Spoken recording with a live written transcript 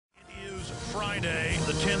Friday,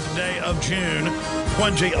 the 10th day of June,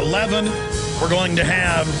 2011. We're going to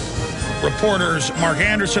have reporters Mark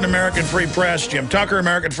Anderson, American Free Press, Jim Tucker,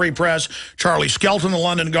 American Free Press, Charlie Skelton, the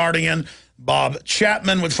London Guardian, Bob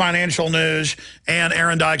Chapman with Financial News, and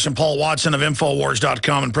Aaron Dykes and Paul Watson of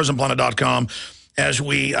Infowars.com and PrisonPlanet.com as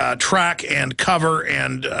we track and cover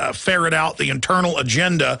and ferret out the internal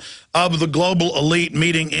agenda of the global elite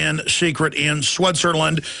meeting in secret in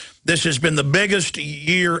Switzerland. This has been the biggest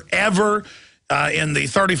year ever in the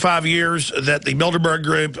 35 years that the Bilderberg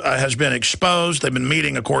Group has been exposed. They've been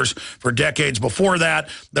meeting, of course, for decades before that.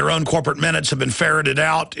 Their own corporate minutes have been ferreted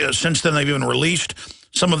out. Since then, they've even released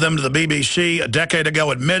some of them to the BBC a decade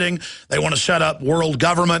ago, admitting they want to set up world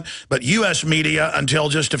government. But U.S. media, until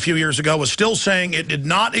just a few years ago, was still saying it did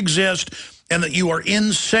not exist and that you are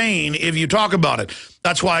insane if you talk about it.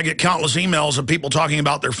 That's why I get countless emails of people talking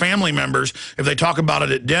about their family members. If they talk about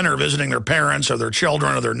it at dinner, visiting their parents or their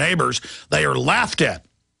children or their neighbors, they are laughed at.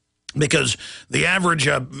 Because the average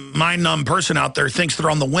mind-numb person out there thinks they're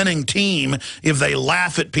on the winning team if they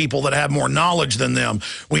laugh at people that have more knowledge than them.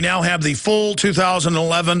 We now have the full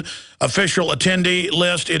 2011 official attendee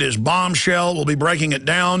list. It is bombshell. We'll be breaking it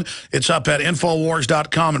down. It's up at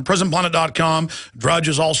Infowars.com and PrisonPlanet.com. Drudge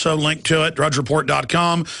is also linked to it,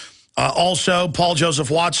 DrudgeReport.com. Also, Paul Joseph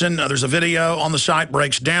Watson, there's a video on the site,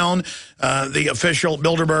 breaks down the official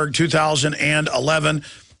Bilderberg 2011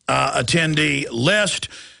 attendee list.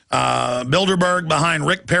 Bilderberg behind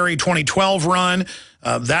Rick Perry 2012 run.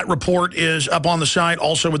 That report is up on the site,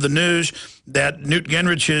 also with the news that Newt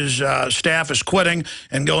Gingrich's staff is quitting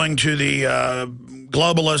and going to the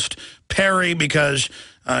globalist Perry because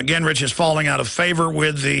Gingrich is falling out of favor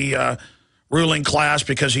with the ruling class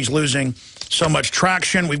because he's losing so much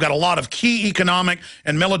traction. We've got a lot of key economic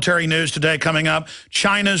and military news today coming up.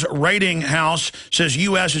 China's rating house says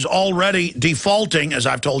U.S. is already defaulting, as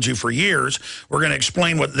I've told you for years. We're going to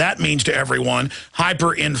explain what that means to everyone.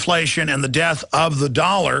 Hyperinflation and the death of the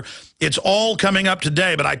dollar. It's all coming up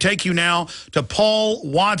today, but I take you now to Paul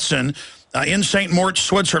Watson in St. Moritz,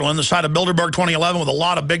 Switzerland, the site of Bilderberg 2011 with a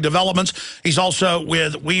lot of big developments. He's also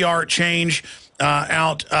with We Are Change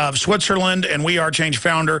out of Switzerland, and We Are Change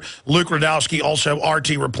founder Luke Rudkowski, also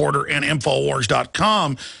RT reporter and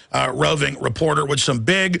Infowars.com roving reporter, with some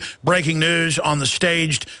big breaking news on the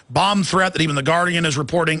staged bomb threat that even the Guardian is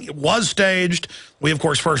reporting was staged. We, of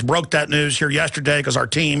course, first broke that news here yesterday because our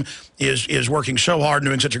team is working so hard and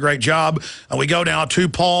doing such a great job. We go now to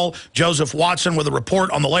Paul Joseph Watson with a report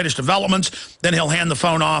on the latest developments. Then he'll hand the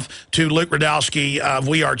phone off to Luke Rudkowski of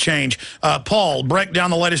We Are Change. Paul, break down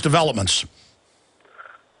the latest developments.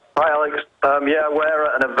 Hi, Alex. Yeah, we're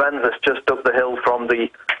at an event that's just up the hill from the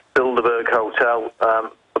Bilderberg Hotel.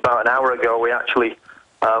 About an hour ago, we actually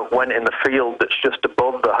went in the field that's just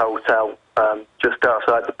above the hotel, just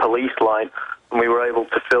outside the police line, and we were able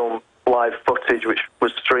to film live footage, which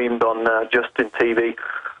was streamed on Justin TV,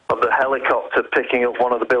 of the helicopter picking up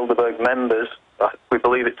one of the Bilderberg members. We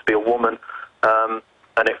believe it to be a woman, and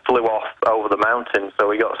it flew off over the mountain, so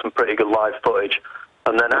we got some pretty good live footage.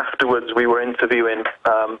 And then afterwards, we were interviewing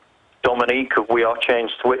Dominique of We Are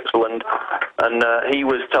Change Switzerland, and he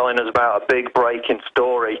was telling us about a big breaking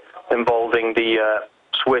story involving the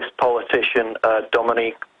Swiss politician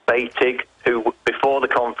Dominique Beitig, who before the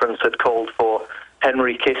conference had called for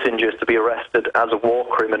Henry Kissinger to be arrested as a war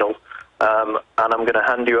criminal. And I'm going to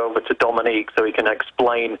hand you over to Dominique so he can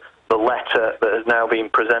explain the letter that has now been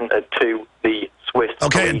presented to the Swiss.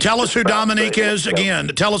 Okay, and tell us who Dominique is again.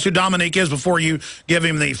 Tell us who Dominique is before you give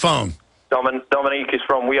him the phone. Dominique is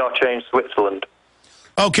from We Are Change Switzerland.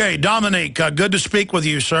 Okay, Dominique, good to speak with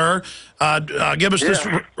you, sir. Give us this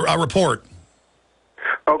report.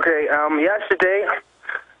 Okay, yesterday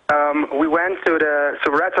we went to the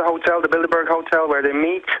Sovretta Hotel, the Bilderberg Hotel, where they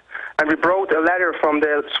meet, and we brought a letter from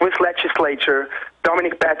the Swiss legislature,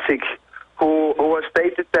 Dominique Beitig, who was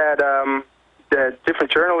stated that the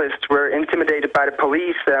different journalists were intimidated by the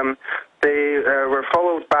police. They were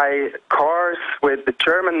followed by cars with the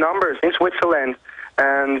German numbers in Switzerland,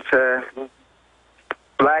 and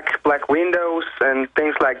black windows and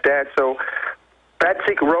things like that. So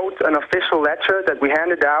Beitig wrote an official letter that we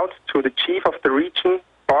handed out to the chief of the region,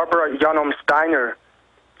 Barbara Janom Steiner,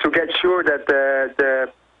 to get sure that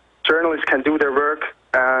the journalists can do their work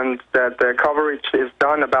and that the coverage is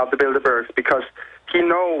done about the Bilderbergs, because he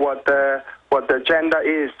knows what the agenda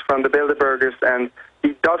is from the Bilderbergers, and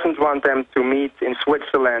he doesn't want them to meet in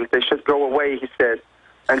Switzerland. They should go away, he said.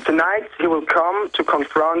 And tonight he will come to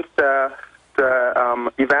confront the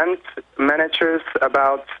event managers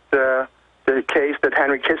about the case that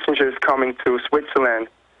Henry Kissinger is coming to Switzerland.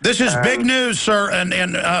 This is big news, sir. And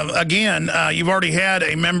again, you've already had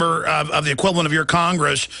a member of the equivalent of your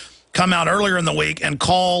Congress come out earlier in the week and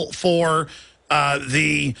call for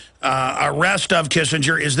the arrest of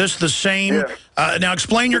Kissinger. Is this the same? Yeah. Now,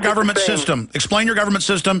 explain your government system. Explain your government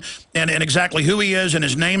system and exactly who he is and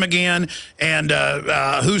his name again and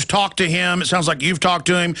who's talked to him. It sounds like you've talked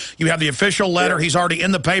to him. You have the official letter. Yeah. He's already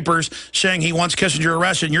in the papers saying he wants Kissinger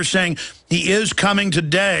arrested. And you're saying he is coming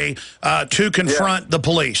today to confront the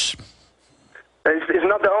police. It's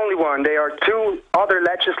not the only one. There are two other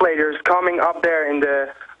legislators coming up there in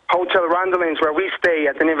the Hotel Randelins, where we stay,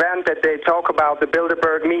 at an event that they talk about the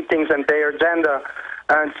Bilderberg meetings and their agenda.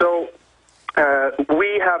 And so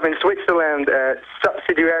we have in Switzerland a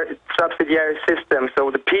subsidiary system.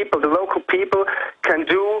 So the people, the local people, can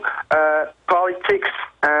do politics,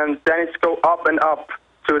 and then it's go up and up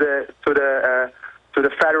to the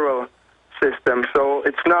federal system. So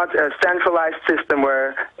it's not a centralized system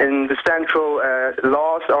where in the central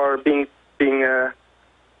laws are being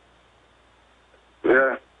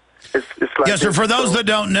It's like yes, sir. For those that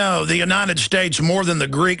don't know, the United States, more than the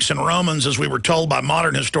Greeks and Romans, as we were told by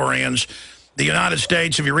modern historians, the United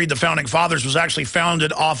States, if you read the Founding Fathers, was actually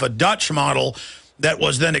founded off a Dutch model that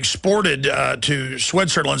was then exported to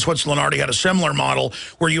Switzerland. Switzerland already had a similar model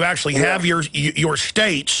where you actually have your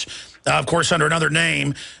states, of course, under another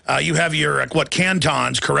name. You have your,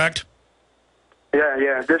 cantons, correct?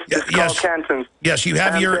 Yeah. This is called cantons. Yes, you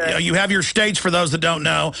have you have your states, for those that don't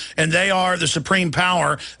know, and they are the supreme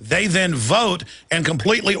power. They then vote and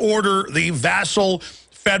completely order the vassal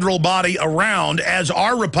federal body around. As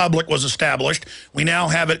our republic was established, we now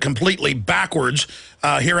have it completely backwards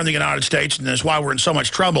here in the United States, and that's why we're in so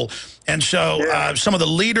much trouble. And so some of the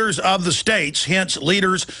leaders of the states, hence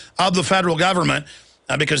leaders of the federal government,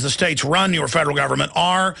 because the states run your federal government,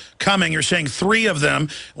 are coming. You're saying 3 of them.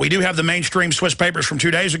 We do have the mainstream Swiss papers from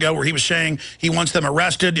 2 days ago where he was saying he wants them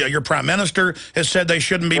arrested. Your prime minister has said they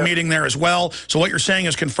shouldn't be meeting there as well. So what you're saying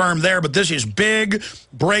is confirmed there, but this is big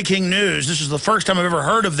breaking news. This is the first time I've ever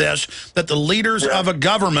heard of this, that the leaders of a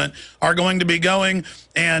government are going to be going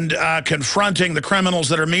and confronting the criminals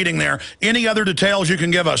that are meeting there. Any other details you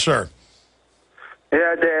can give us, sir?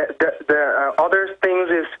 Yeah, the other things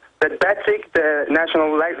is that Batik, the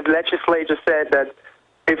national legislature, said that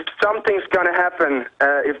if something's going to happen,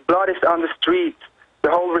 if blood is on the street,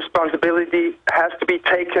 the whole responsibility has to be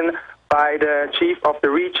taken by the chief of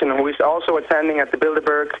the region, who is also attending at the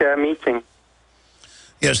Bilderberg meeting.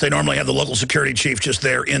 Yes, they normally have the local security chief just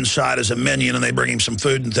there inside as a minion, and they bring him some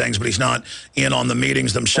food and things, but he's not in on the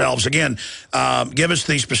meetings themselves. Again, give us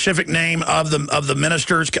the specific name of the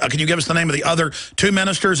ministers. Can you give us the name of the other 2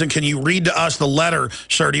 ministers, and can you read to us the letter,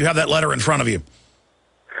 sir? Do you have that letter in front of you?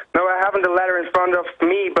 No, I haven't the letter in front of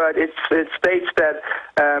me, but it states that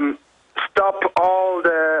stop all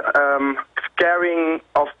the scaring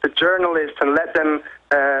of the journalists and let them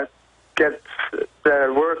get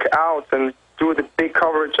their work out and do the big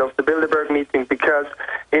coverage of the Bilderberg meeting, because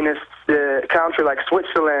in a country like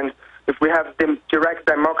Switzerland, if we have direct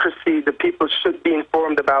democracy, the people should be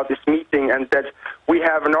informed about this meeting, and that we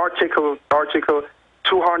have an article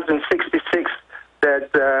 266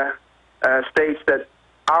 that states that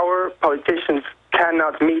our politicians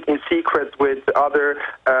cannot meet in secret with other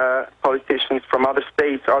politicians from other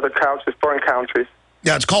states, other countries, foreign countries.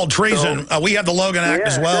 Yeah, it's called treason. So, we have the Logan Act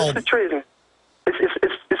as well. Yeah, it's treason.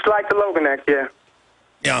 It's like the Logan Act,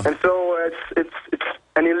 yeah. And so it's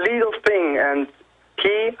an illegal thing, and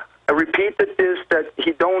he repeated this, that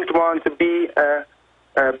he don't want to be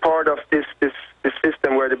part of this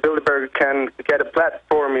system where the Bilderberg can get a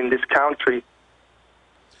platform in this country.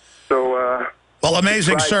 So. Well,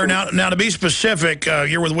 amazing, sir. Now, to be specific,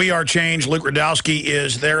 you're with We Are Change. Luke Radowski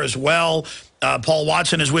is there as well. Paul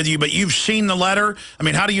Watson is with you, but you've seen the letter. I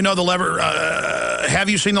mean, how do you know the letter? Have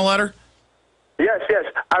you seen the letter? Yes.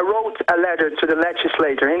 I wrote a letter to the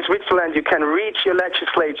legislator. In Switzerland, you can reach your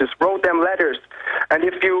legislators, wrote them letters. And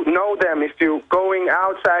if you know them, if you're going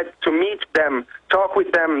outside to meet them, talk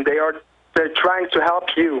with them, they're trying to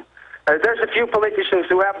help you. There's a few politicians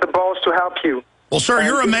who have the balls to help you. Well, sir,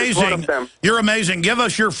 you're amazing. You're amazing. Give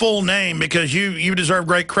us your full name, because you deserve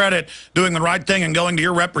great credit doing the right thing and going to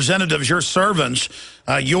your representatives, your servants,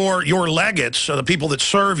 your legates, the people that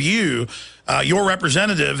serve you, your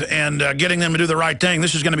representative, and getting them to do the right thing.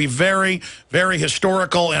 This is going to be very, very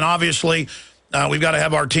historical, and obviously we've got to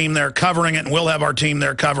have our team there covering it, and we'll have our team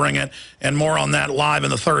there covering it, and more on that live in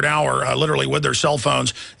the 3rd hour, literally with their cell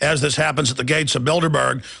phones, as this happens at the gates of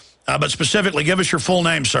Bilderberg. But specifically, give us your full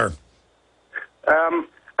name, sir.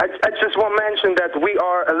 I just want to mention that we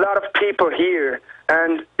are a lot of people here,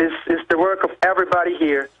 and it's the work of everybody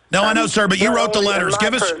here. No, I know, sir, but you wrote the letters.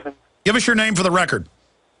 Give us your name for the record.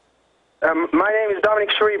 My name is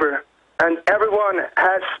Dominic Schreiber, and everyone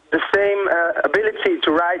has the same ability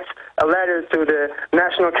to write a letter to the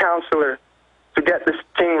National Counselor to get this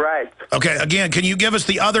thing right. Okay, again, can you give us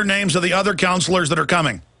the other names of the other counselors that are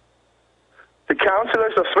coming? The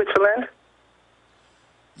counselors of Switzerland?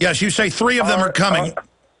 Yes, you say 3 of them are coming.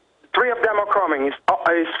 3 of them are coming. It's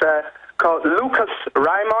called Lucas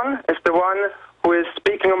Reimann, is the one who is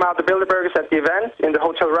speaking about the Bilderbergers at the event in the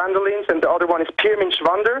Hotel Randelins, and the other one is Pirmin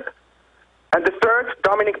Schwander. And the third,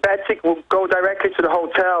 Dominic Betzig, will go directly to the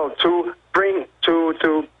hotel to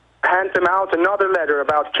hand them out another letter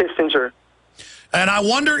about Kissinger. And I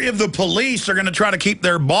wonder if the police are going to try to keep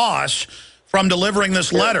their boss from delivering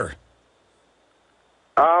this letter.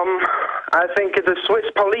 I think the Swiss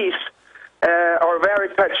police are very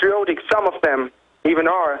patriotic. Some of them even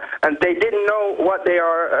are, and they didn't know what they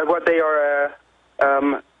are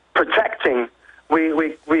protecting.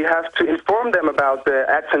 We have to inform them about the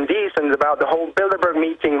attendees and about the whole Bilderberg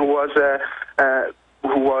meeting, who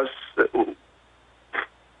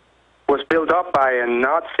was built up by a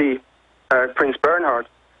Nazi, Prince Bernhard,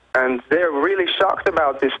 and they're really shocked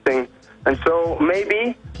about this thing. And so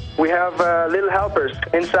maybe we have little helpers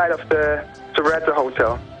inside of the Soretta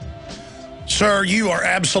Hotel. Sir, you are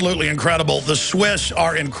absolutely incredible. The Swiss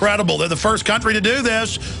are incredible. They're the first country to do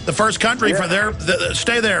this. The first country for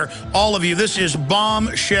stay there, all of you. This is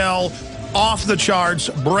bombshell, off the charts,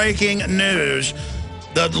 breaking news.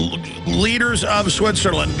 The leaders of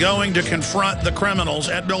Switzerland going to confront the criminals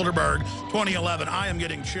at Bilderberg 2011. I am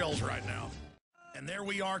getting chills right now. And there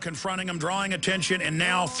we are confronting them, drawing attention, and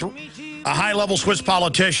now a high-level Swiss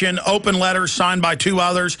politician, open letters signed by 2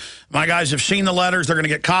 others. My guys have seen the letters. They're going to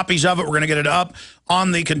get copies of it. We're going to get it up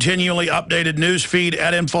on the continually updated news feed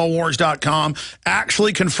at Infowars.com,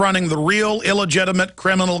 actually confronting the real illegitimate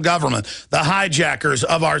criminal government, the hijackers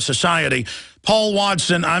of our society. Paul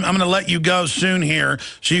Watson, I'm going to let you go soon here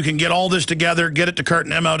so you can get all this together, get it to Kurt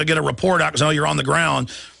and Emmo to get a report out, because I know you're on the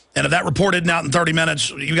ground. And if that report isn't out in 30 minutes,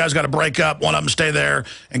 you guys got to break up. One of them stay there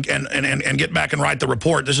and get back and write the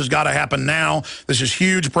report. This has got to happen now. This is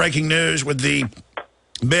huge breaking news with the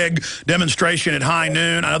big demonstration at high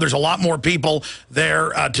noon. I know there's a lot more people there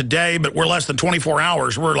today, but we're less than 24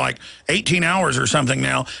 hours. We're like 18 hours or something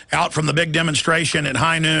now out from the big demonstration at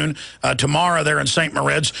high noon tomorrow there in St.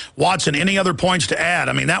 Moritz. Watson, any other points to add?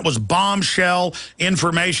 I mean, that was bombshell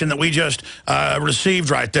information that we just received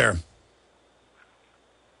right there.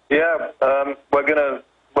 Yeah, we're gonna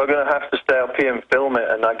have to stay up here and film it,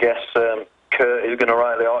 and I guess Kurt is gonna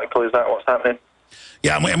write the article. Is that what's happening?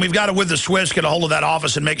 Yeah, and we've got to, with the Swiss, get a hold of that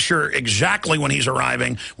office and make sure exactly when he's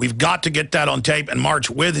arriving. We've got to get that on tape and march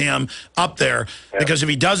with him up there, because if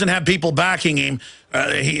he doesn't have people backing him,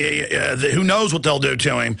 who knows what they'll do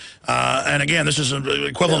to him. And again, this is the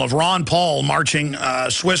equivalent of Ron Paul marching,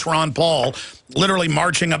 Swiss Ron Paul, literally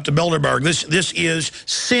marching up to Bilderberg. This is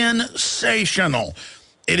sensational.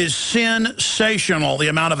 It is sensational, the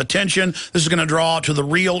amount of attention this is going to draw to the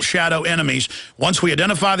real shadow enemies. Once we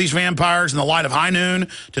identify these vampires in the light of high noon,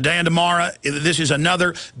 today and tomorrow, this is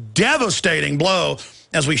another devastating blow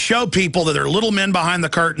as we show people that they're little men behind the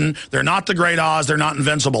curtain. They're not the Great Oz. They're not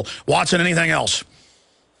invincible. Watson, anything else?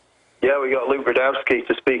 Yeah, we got Luke Radowski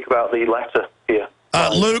to speak about the letter here.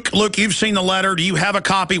 Luke, you've seen the letter. Do you have a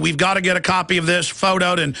copy? We've got to get a copy of this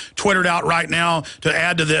photoed and Twittered out right now to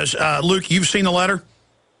add to this. Luke, you've seen the letter?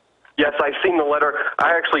 Yes, I've seen the letter.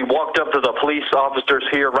 I actually walked up to the police officers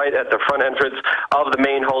here right at the front entrance of the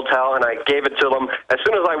main hotel, and I gave it to them. As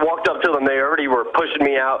soon as I walked up to them, they already were pushing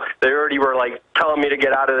me out. They already were, like, telling me to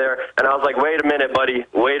get out of there. And I was like, wait a minute, buddy.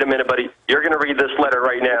 Wait a minute, buddy. You're going to read this letter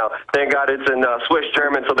right now. Thank God it's in Swiss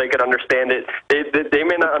German so they could understand it. They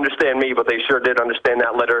may not understand me, but they sure did understand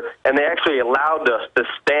that letter. And they actually allowed us to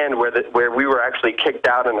stand where we were actually kicked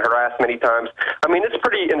out and harassed many times. I mean, it's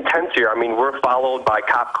pretty intense here. I mean, we're followed by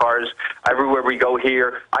cop cars everywhere we go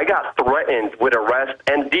here. I got threatened with arrest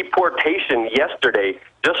and deportation yesterday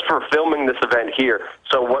just for filming this event here.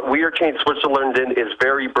 So what We Are Change Switzerland did is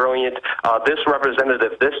very brilliant. This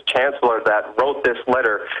representative, this chancellor that wrote this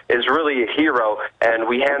letter is really a hero, and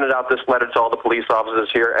we handed out this letter to all the police officers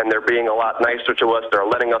here, and they're being a lot nicer to us. They're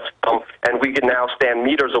letting us film, and we can now stand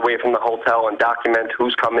meters away from the hotel and document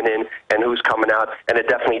who's coming in and who's coming out, and it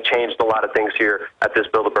definitely changed a lot of things here at this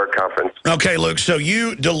Bilderberg conference. Okay, Luke, so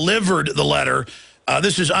you delivered the letter.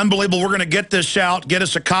 This is unbelievable. We're going to get this out, get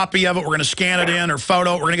us a copy of it. We're going to scan it in or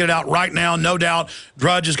photo it. We're going to get it out right now. No doubt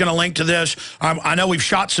Drudge is going to link to this. I know we've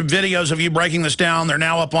shot some videos of you breaking this down. They're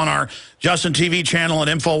now up on our Justin TV channel at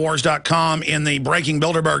Infowars.com in the Breaking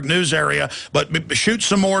Bilderberg news area. But shoot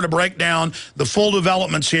some more to break down the full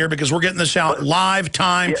developments here, because we're getting this out live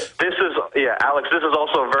time. Yeah, Alex, this is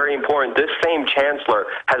also very important. This same chancellor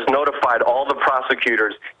has notified all the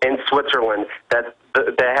prosecutors in Switzerland that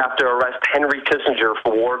they have to arrest Henry Kissinger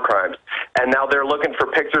for war crimes. And now they're looking for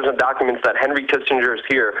pictures and documents that Henry Kissinger is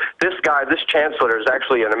here. This guy, this chancellor, is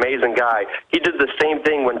actually an amazing guy. He did the same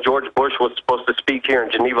thing when George Bush was supposed to speak here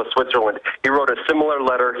in Geneva, Switzerland. He wrote a similar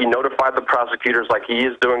letter. He notified the prosecutors like he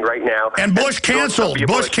is doing right now. And Bush canceled.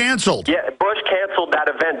 Bush canceled. Yeah, Bush canceled that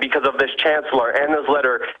event because of this chancellor and his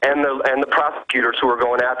letter and the prosecutors who were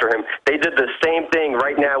going after him. They did the same thing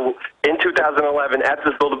right now in 2011 at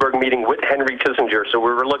this Bilderberg meeting with Henry Kissinger. So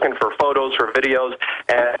we were looking for photos, for videos,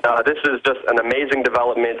 and this is just an amazing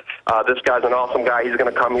development. This guy's an awesome guy. He's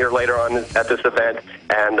going to come here later on at this event,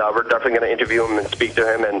 and we're definitely going to interview him and speak to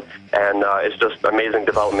him, and it's just amazing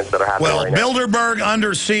developments that are happening right now. Bilderberg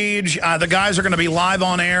under siege. The guys are going to be live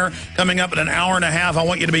on air coming up in an hour and a half. I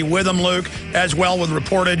want you to be with them, Luke, as well with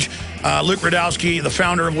reportage. Luke Rudowski, the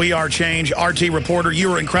founder of We Are Change, RT reporter.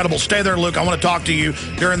 You were incredible. Stay there, Luke. I want to talk to you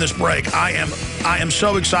during this break. I am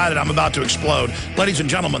so excited. I'm about to explode. Ladies and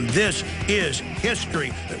gentlemen, this is history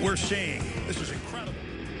that we're seeing. This is incredible.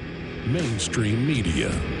 Mainstream media.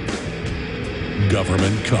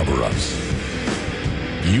 Government cover-ups.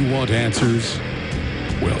 You want answers?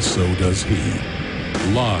 Well, so does he.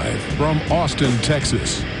 Live from Austin,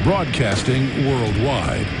 Texas, broadcasting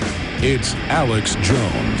worldwide, it's Alex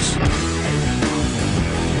Jones.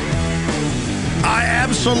 I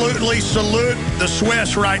absolutely salute the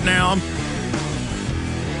Swiss right now.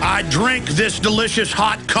 I drink this delicious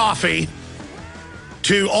hot coffee.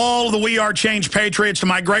 To all of the We Are Change patriots, to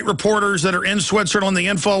my great reporters that are in Switzerland, the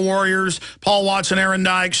Info Warriors, Paul Watson, Aaron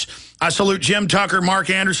Dykes. I salute Jim Tucker, Mark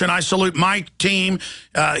Anderson. I salute my team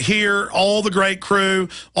here, all the great crew,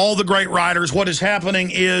 all the great writers. What is happening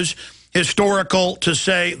is historical, to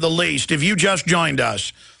say the least. If you just joined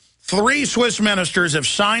us, 3 Swiss ministers have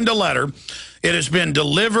signed a letter. It has been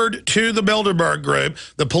delivered to the Bilderberg group.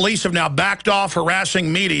 The police have now backed off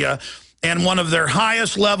harassing media, and one of their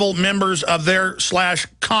highest level members of their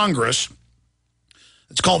 /Congress,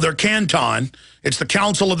 it's called their canton, it's the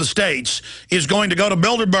Council of the States, is going to go to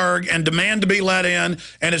Bilderberg and demand to be let in,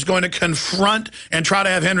 and is going to confront and try to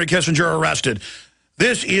have Henry Kissinger arrested.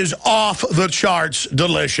 This is off the charts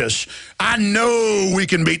delicious. I know we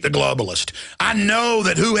can beat the globalist. I know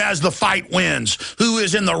that who has the fight wins. Who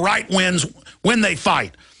is in the right wins when they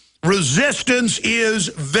fight. Resistance is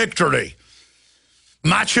victory.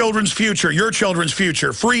 My children's future, your children's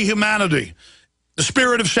future, free humanity, the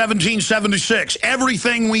spirit of 1776,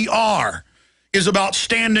 everything we are is about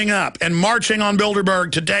standing up and marching on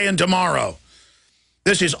Bilderberg today and tomorrow.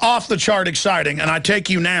 This is off the chart exciting, and I take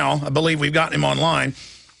you now, I believe we've gotten him online,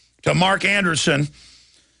 to Mark Anderson.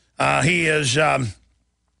 He is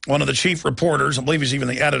one of the chief reporters, I believe he's even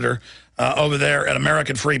the editor, over there at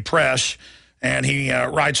American Free Press. And he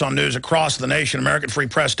writes on news across the nation,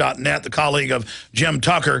 AmericanFreePress.net, the colleague of Jim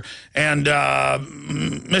Tucker. And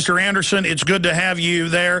Mr. Anderson, it's good to have you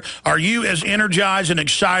there. Are you as energized and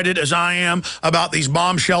excited as I am about these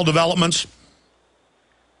bombshell developments?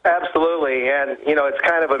 Absolutely. And, you know, it's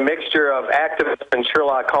kind of a mixture of activists and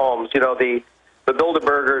Sherlock Holmes. You know, the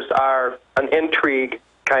Bilderbergers are an intrigue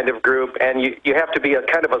kind of group, and you have to be a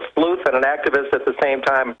kind of a sleuth and an activist at the same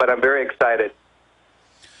time, but I'm very excited.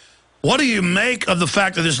 What do you make of the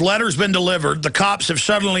fact that this letter's been delivered? The cops have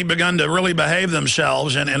suddenly begun to really behave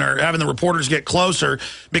themselves and are having the reporters get closer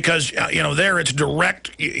because, you know, there it's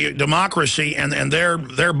direct democracy, and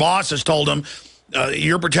their boss has told them,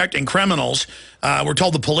 you're protecting criminals. We're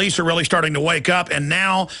told the police are really starting to wake up, and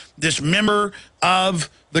now this member of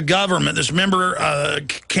the government, this member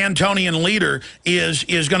Cantonian leader is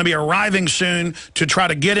going to be arriving soon to try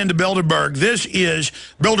to get into Bilderberg. This is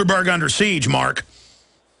Bilderberg under siege, Mark.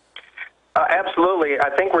 Absolutely. I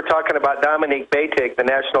think we're talking about Dominique Beytig, the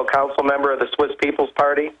National Council member of the Swiss People's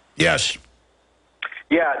Party. Yes.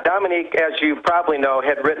 Yeah, Dominique, as you probably know,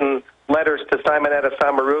 had written letters to Simonetta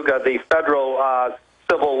Sommaruga, the federal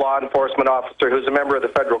civil law enforcement officer who's a member of the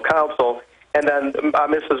Federal Council, and then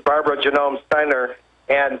Mrs. Barbara Genome Steiner,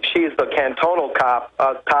 and she's the cantonal top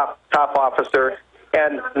officer.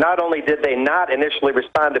 And not only did they not initially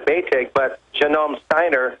respond to Beytig, but Genome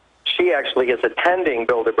Steiner, she actually is attending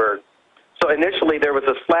Bilderberg. So initially there was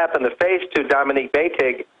a slap in the face to Dominique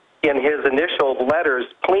Beytig, in his initial letters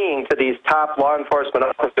pleading to these top law enforcement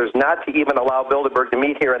officers not to even allow Bilderberg to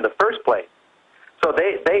meet here in the first place. So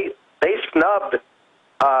they snubbed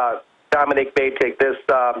Dominic Batik, this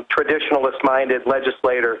traditionalist-minded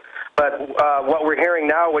legislator. But what we're hearing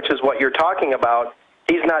now, which is what you're talking about,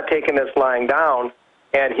 he's not taking this lying down,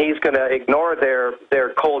 and he's going to ignore their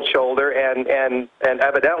cold shoulder and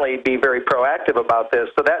evidently be very proactive about this.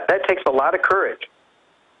 So that takes a lot of courage,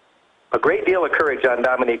 a great deal of courage on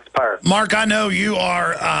Dominique's part. Mark, I know you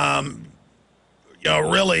are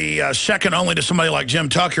really second only to somebody like Jim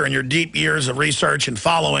Tucker in your deep years of research and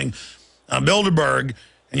following Bilderberg,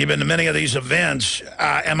 and you've been to many of these events.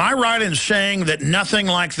 Am I right in saying that nothing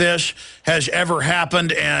like this has ever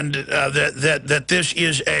happened, and that this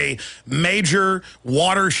is a major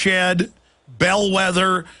watershed,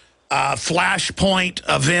 bellwether, flashpoint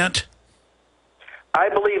event? I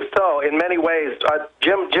believe so, in many ways.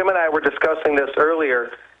 Jim and I were discussing this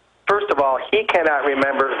earlier. First of all, he cannot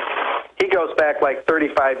remember. He goes back like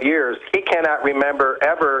 35 years. He cannot remember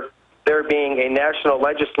ever there being a national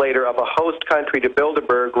legislator of a host country to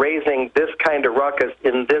Bilderberg raising this kind of ruckus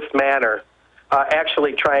in this manner,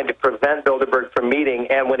 actually trying to prevent Bilderberg from meeting.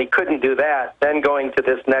 And when he couldn't do that, then going to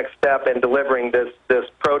this next step and delivering this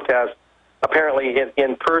protest, apparently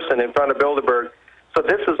in person in front of Bilderberg. So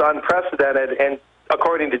this is unprecedented. And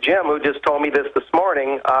according to Jim, who just told me this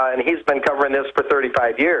morning, and he's been covering this for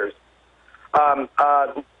 35 years.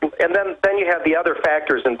 And then you have the other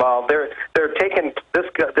factors involved. They're taking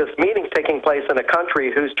this meeting's taking place in a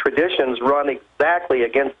country whose traditions run exactly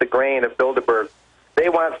against the grain of Bilderberg. They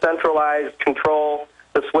want centralized control.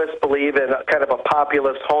 The Swiss believe in a kind of a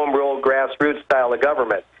populist, home-ruled, grassroots style of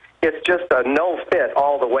government. It's just a no-fit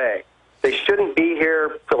all the way. They shouldn't be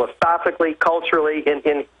here philosophically, culturally,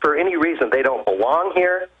 for any reason. They don't belong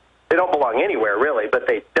here. They don't belong anywhere, really, but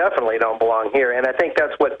they definitely don't belong here. And I think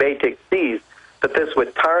that's what Batik sees, that this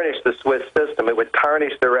would tarnish the Swiss system. It would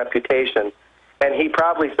tarnish their reputation. And he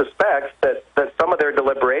probably suspects that some of their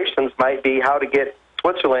deliberations might be how to get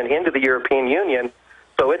Switzerland into the European Union,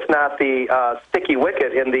 so it's not the sticky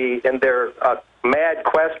wicket in their mad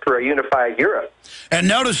quest for a unified Europe. And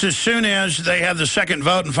notice, as soon as they have the second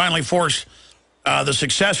vote and finally force the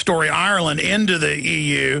success story Ireland into the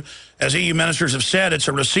EU, as EU ministers have said, it's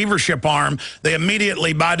a receivership arm. They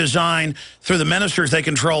immediately, by design, through the ministers they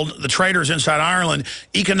controlled, the traders inside Ireland,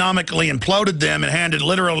 economically imploded them and handed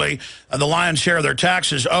literally the lion's share of their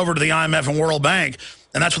taxes over to the IMF and World Bank.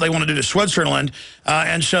 And that's what they want to do to Switzerland.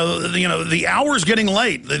 And so, the hour's getting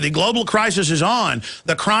late. The global crisis is on.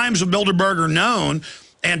 The crimes of Bilderberg are known,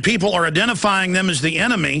 and people are identifying them as the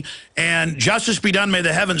enemy. And justice be done, may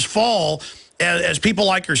the heavens fall, as people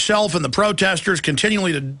like yourself and the protesters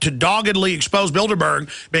continually to doggedly expose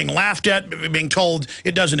Bilderberg, being laughed at, being told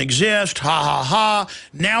it doesn't exist, ha, ha, ha.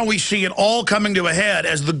 Now we see it all coming to a head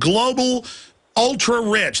as the global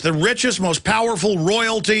ultra-rich, the richest, most powerful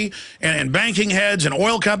royalty and banking heads and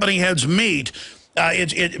oil company heads meet.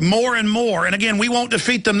 It's more and more. And again, we won't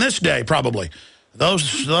defeat them this day, probably. Though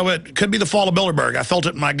it could be the fall of Bilderberg. I felt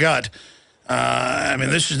it in my gut. I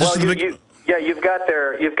mean, this is the big... Yeah, you've got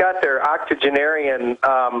their octogenarian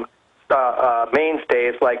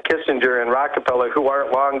mainstays like Kissinger and Rockefeller, who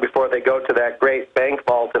aren't long before they go to that great bank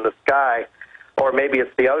vault in the sky, or maybe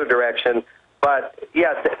it's the other direction. But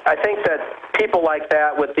yes, I think that people like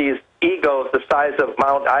that with these egos the size of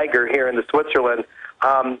Mount Eiger here in the Switzerland,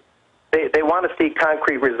 they want to see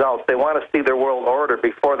concrete results. They want to see their world order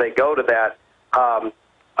before they go to that.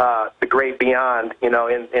 The great beyond,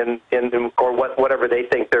 or whatever they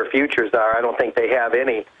think their futures are. I don't think they have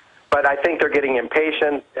any. But I think they're getting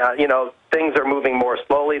impatient. Things are moving more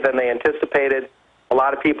slowly than they anticipated. A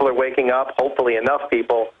lot of people are waking up, hopefully enough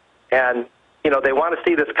people. And, they want to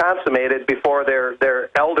see this consummated before their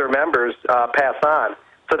elder members pass on.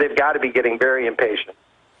 So they've got to be getting very impatient.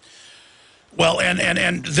 Well,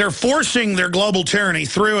 and they're forcing their global tyranny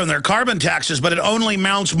through in their carbon taxes, but it only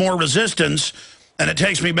mounts more resistance. And it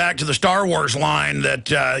takes me back to the Star Wars line that,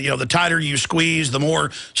 the tighter you squeeze, the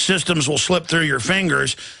more systems will slip through your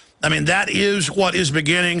fingers. I mean, that is what is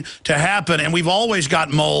beginning to happen. And we've always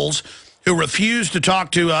got moles who refuse to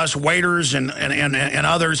talk to us, waiters and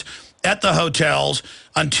others at the hotels,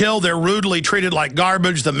 until they're rudely treated like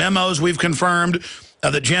garbage. The memos we've confirmed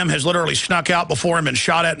that Jim has literally snuck out before him and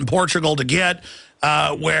shot at in Portugal to get,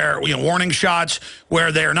 where, warning shots,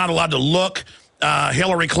 where they're not allowed to look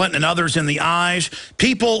Hillary Clinton and others in the eyes.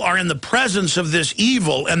 People are in the presence of this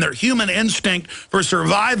evil, and their human instinct for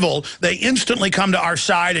survival, they instantly come to our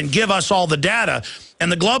side and give us all the data.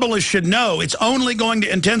 And the globalists should know it's only going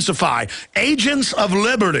to intensify. Agents of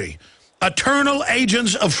liberty, eternal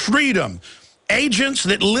agents of freedom, agents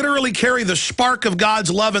that literally carry the spark of God's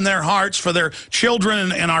love in their hearts for their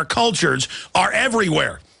children and our cultures are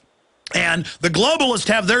everywhere. And the globalists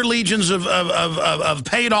have their legions of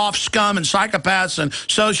paid-off scum and psychopaths and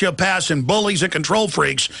sociopaths and bullies and control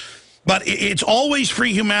freaks. But it's always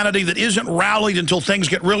free humanity that isn't rallied until things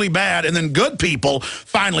get really bad. And then good people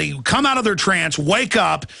finally come out of their trance, wake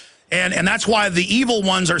up. And that's why the evil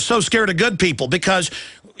ones are so scared of good people, because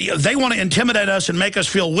they want to intimidate us and make us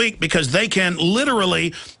feel weak, because they can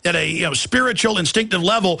literally, at a spiritual, instinctive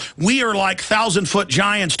level, we are like 1,000-foot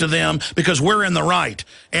giants to them because we're in the right.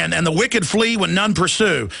 And the wicked flee when none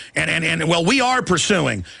pursue. And well, we are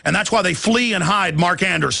pursuing. And that's why they flee and hide, Mark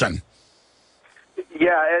Anderson.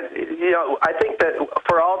 Yeah, I think that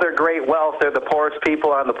for all their great wealth, they're the poorest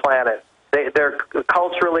people on the planet. They're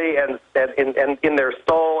culturally and in their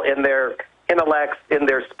soul, in their intellects, in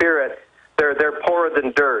their spirit, they're poorer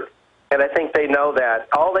than dirt. And I think they know that.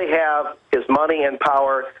 All they have is money and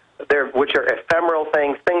power, which are ephemeral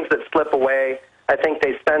things that slip away. I think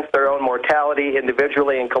they sense their own mortality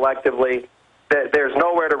individually and collectively. There's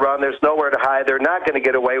nowhere to run. There's nowhere to hide. They're not going to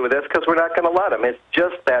get away with this because we're not going to let them. It's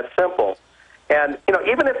just that simple. And,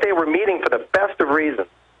 even if they were meeting for the best of reasons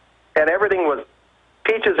and everything was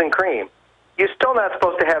peaches and cream, you're still not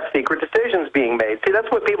supposed to have secret decisions being made. See, that's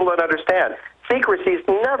what people don't understand. Secrecy is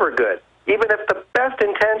never good, even if the best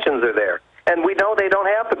intentions are there. And we know they don't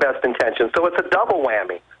have the best intentions, so it's a double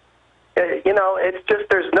whammy. It's just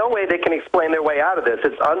there's no way they can explain their way out of this.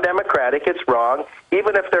 It's undemocratic. It's wrong.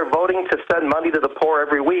 Even if they're voting to send money to the poor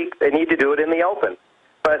every week, they need to do it in the open.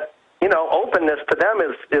 But openness to them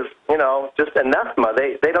is just anathema.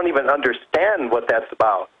 They don't even understand what that's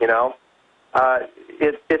about.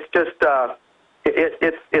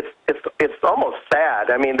 It's almost sad.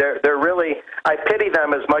 I mean, they're really. I pity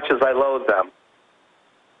them as much as I loathe them.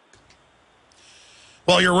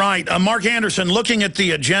 Well, you're right. Mark Anderson, looking at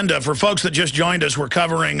the agenda, for folks that just joined us, we're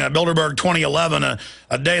covering Bilderberg 2011,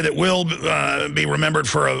 a day that will be remembered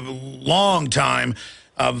for a long time.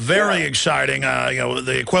 Very exciting,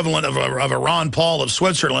 the equivalent of a Ron Paul of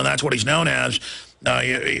Switzerland. That's what he's known as,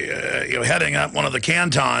 heading up one of the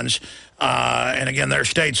cantons. And again, their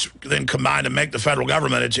states then combine to make the federal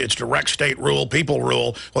government. It's direct state rule, people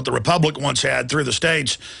rule, what the Republic once had through the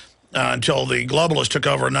states until the globalists took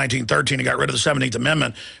over in 1913 and got rid of the 17th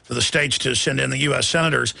Amendment for the states to send in the U.S.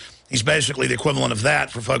 senators. He's basically the equivalent of that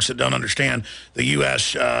for folks that don't understand the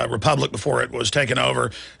U.S. Republic before it was taken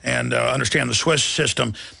over and understand the Swiss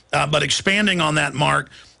system. But expanding on that, Mark,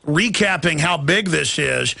 recapping how big this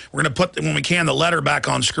is, we're going to put, when we can, the letter back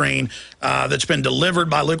on screen that's been delivered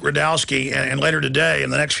by Luke Rudowski, and later today, in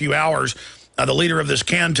the next few hours, the leader of this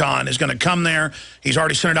canton is going to come there. He's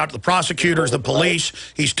already sent it out to the prosecutors, the police.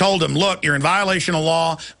 He's told them, look, you're in violation of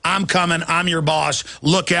law. I'm coming. I'm your boss.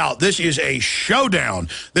 Look out. This is a showdown.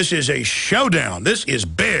 This is a showdown. This is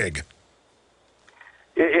big.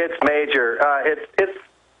 It's major. It's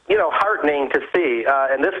heartening to see,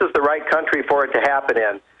 and this is the right country for it to happen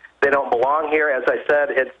in. They don't belong here. As I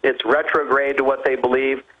said, it's retrograde to what they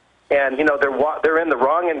believe. And, they're in the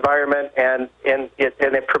wrong environment, and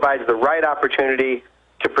it provides the right opportunity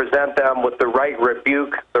to present them with the right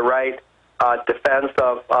rebuke, the right defense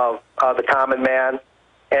of the common man.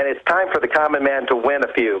 And it's time for the common man to win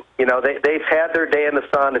a few. They've had their day in the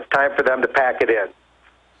sun. It's time for them to pack it in.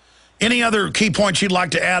 Any other key points you'd like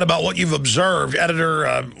to add about what you've observed? Editor,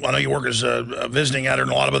 I know you work as a visiting editor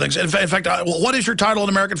and a lot of other things. In fact, what is your title at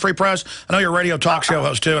American Free Press? I know you're a radio talk show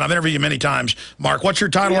host, too, and I've interviewed you many times. Mark, what's your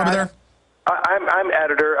title over there? I'm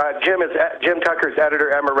editor. Jim Tucker's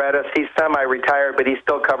editor emeritus. He's semi-retired, but he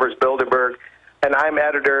still covers Bilderberg. And I'm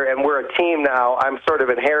editor, and we're a team now. I'm sort of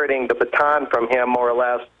inheriting the baton from him, more or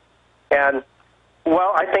less. And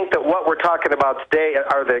well, I think that what we're talking about today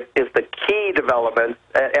is the key developments,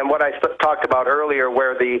 and what I talked about earlier,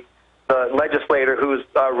 where the legislator who's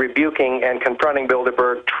rebuking and confronting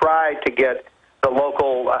Bilderberg tried to get the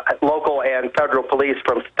local and federal police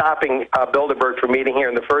from stopping Bilderberg from meeting here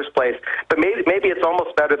in the first place. But maybe it's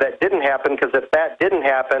almost better that didn't happen, because if that didn't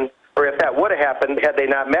happen, or if that would have happened had they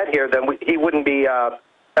not met here, then he wouldn't be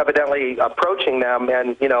evidently approaching them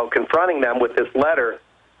and confronting them with this letter.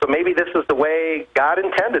 So maybe this is the way God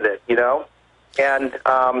intended it, And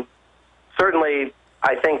certainly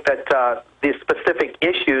I think that the specific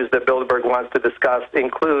issues that Bilderberg wants to discuss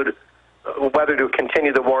include whether to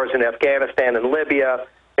continue the wars in Afghanistan and Libya.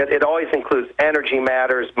 It always includes energy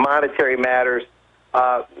matters, monetary matters.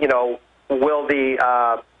 Will the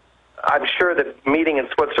I'm sure that meeting in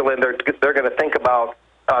Switzerland, they're going to think about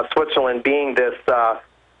Switzerland being this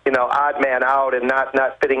odd man out and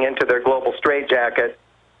not fitting into their global straitjacket.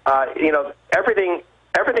 Everything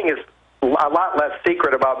is a lot less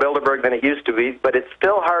secret about Bilderberg than it used to be, but it's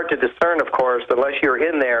still hard to discern, of course, unless you're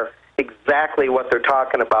in there, exactly what they're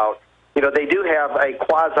talking about. You know, they do have a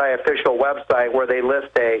quasi-official website where they list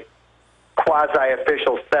a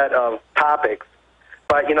quasi-official set of topics,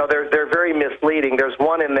 but, you know, they're very misleading. There's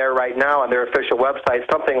one in there right now on their official website,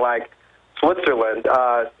 something like Switzerland.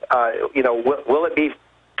 You know, will it be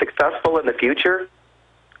successful in the future?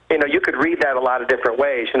 You know, you could read that a lot of different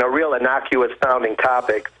ways, you know, real innocuous-sounding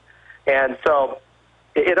topics. And so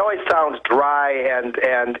it always sounds dry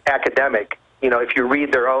and academic, you know, if you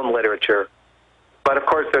read their own literature. But, of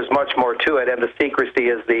course, there's much more to it, and the secrecy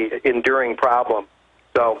is the enduring problem.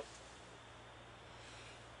 So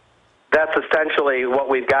that's essentially what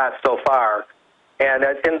we've got so far. And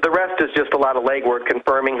the rest is just a lot of legwork,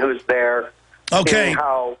 confirming who's there. Okay.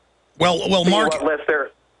 How, well, Mark. What list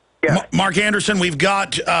they're, yeah. Mark Anderson, we've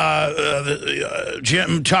got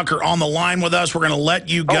Jim Tucker on the line with us. We're going to let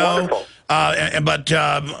you go. But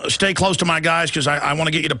stay close to my guys because I want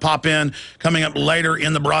to get you to pop in coming up later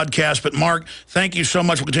in the broadcast. But, Mark, thank you so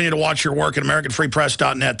much. We'll continue to watch your work at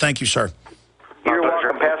AmericanFreePress.net. Thank you, sir. You're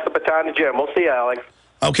welcome. Pass the baton to Jim. We'll see you, Alex.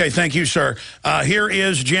 Okay, thank you, sir. Here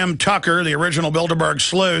is Jim Tucker, the original Bilderberg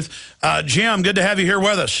sleuth. Jim, good to have you here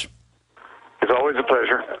with us. It's always a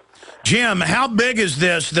pleasure. Jim, how big is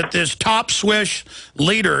this that this top Swiss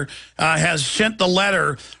leader has sent the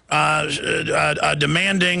letter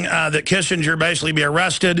demanding that Kissinger basically be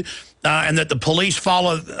arrested and that the police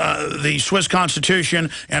follow the Swiss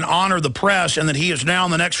Constitution and honor the press, and that he is now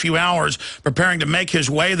in the next few hours preparing to make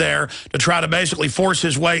his way there to try to basically force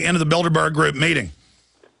his way into the Bilderberg Group meeting?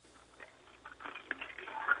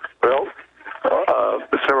 Well,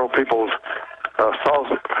 several people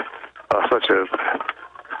saw such a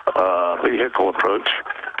vehicle approach.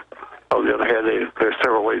 On the other hand, there's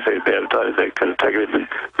several ways they've advertised. They could have taken him in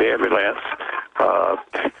the ambulance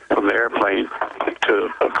from the airplane to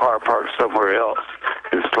a car parked somewhere else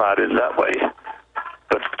and slide in that way.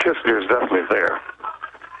 But Kissinger's definitely there.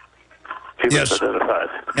 He was identified.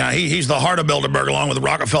 Yeah, he's the heart of Bilderberg, along with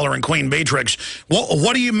Rockefeller and Queen Beatrix.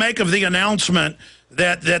 What do you make of the announcement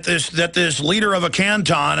that this leader of a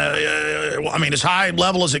canton, I mean, as high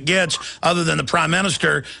level as it gets, other than the Prime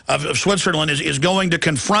Minister of Switzerland, is going to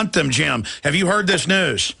confront them, Jim? Have you heard this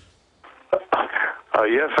news?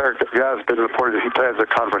 Yes, our guy's been reported that he plans a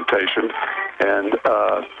confrontation, and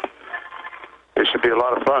it should be a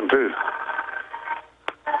lot of fun, too.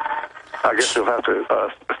 I guess he'll have to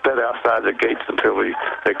stand outside the gates until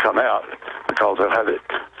they come out, because they'll have it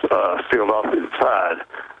sealed off inside.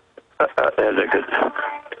 And they could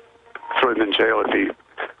throw him in jail if he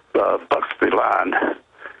bucks the line.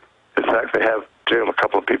 In fact, they have jailed a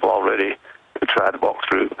couple of people already who tried to walk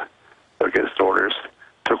through against orders,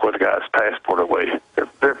 took one guy's passport away.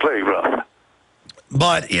 They're playing rough.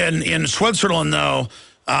 But in Switzerland, though,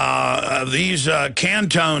 these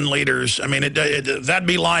canton leaders, I mean, that'd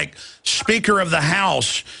be like Speaker of the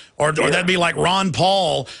House, or that'd be like Ron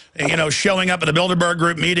Paul, you know, showing up at a Bilderberg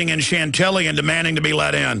Group meeting in Chantilly and demanding to be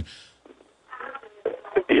let in.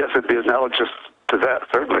 Yes, it'd be analogous to that,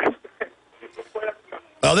 certainly.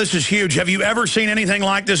 Well, this is huge. Have you ever seen anything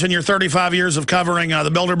like this in your 35 years of covering the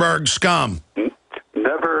Bilderberg scum?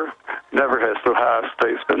 Never has so high a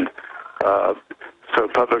statesman so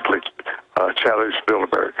publicly challenged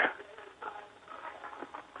Bilderberg.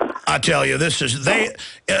 I tell you, this is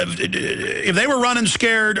if they were running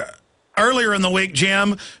scared earlier in the week,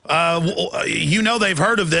 Jim, you know they've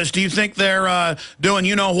heard of this. Do you think they're doing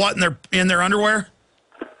you know what in their underwear?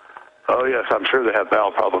 Oh yes, I'm sure they have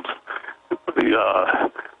bowel problems.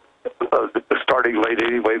 Starting late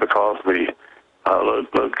anyway because the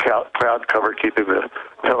cloud cover keeping the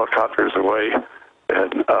helicopters away,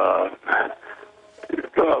 and not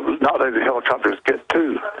letting the helicopters get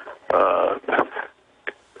to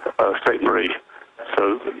St. Marie.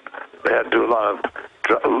 So they had to do a lot of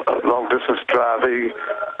long-distance driving,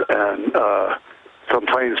 and some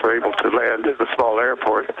planes were able to land at the small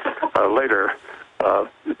airport later.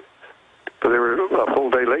 But they were a full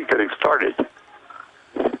day late getting started.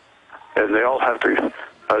 And they all have to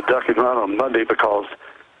duck and run on Monday because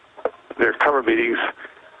their cover meetings,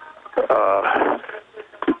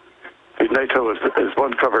 NATO is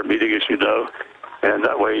one cover meeting, as you know, and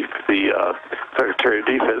that way the Secretary of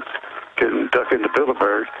Defense can duck into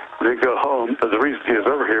Bilderberg and then go home. But the reason he was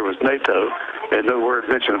over here was NATO, and no word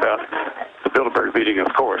mentioned about the Bilderberg meeting,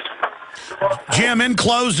 of course. Jim, in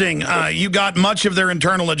closing, you got much of their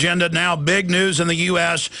internal agenda now. Big news in the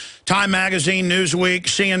U.S. Time Magazine, Newsweek,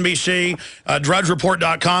 CNBC,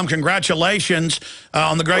 DrudgeReport.com. Congratulations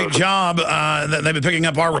on the great job that they've been picking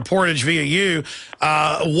up our reportage via you.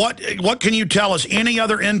 What can you tell us? Any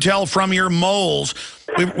other intel from your moles?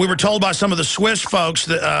 We were told by some of the Swiss folks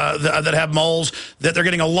that have moles that they're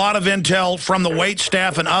getting a lot of intel from the wait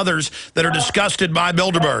staff and others that are disgusted by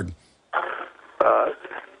Bilderberg.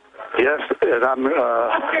 Yes, and I'm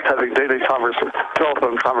having daily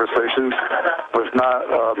telephone conversations with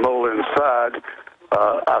my mole inside.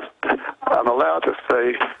 I'm allowed to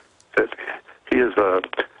say that he is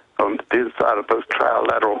on the inside of both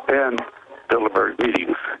trilateral and Bilderberg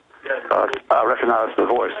meetings. I recognize the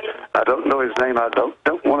voice. I don't know his name. I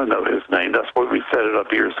don't want to know his name. That's why we set it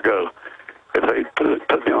up years ago. If they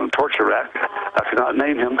put me on a torture rack, I cannot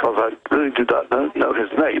name him because I really do not know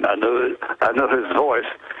his name. I know his voice,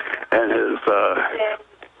 and his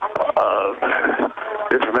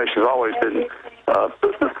information has always been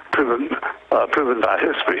proven by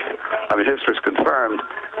history. I mean, history's confirmed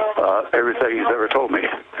everything he's ever told me.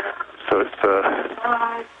 So it's.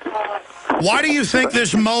 Why do you think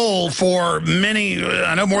this mole for many,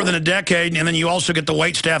 I know more than a decade, and then you also get the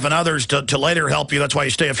wait staff and others to later help you, that's why you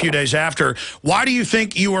stay a few days after. Why do you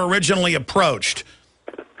think you were originally approached?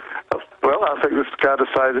 Well, I think this guy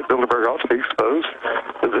decided that Bilderberg ought to be exposed.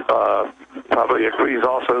 Probably agrees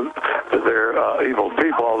also that they're evil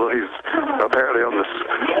people, although he's apparently on the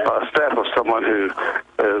staff of someone who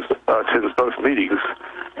attends both meetings.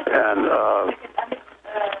 And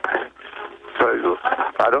so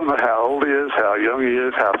I don't know how old he is, how young he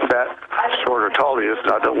is, how fat, short, or tall he is,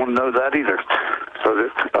 and I don't want to know that either. So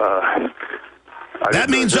that that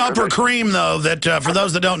means upper cream, though, that for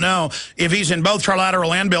those that don't know, if he's in both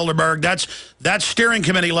Trilateral and Bilderberg, that's steering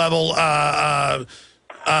committee level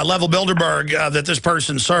level Bilderberg that this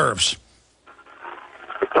person serves.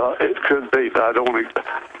 It could be, but I don't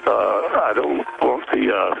want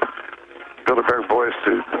the Bilderberg voice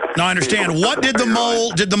to... No, I understand. What did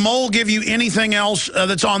the mole give you anything else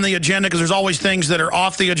that's on the agenda? Because there's always things that are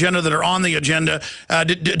off the agenda that are on the agenda.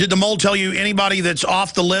 Did the mole tell you anybody that's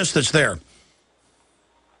off the list that's there?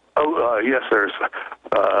 Oh, yes, there's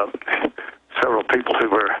several people who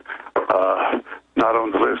were not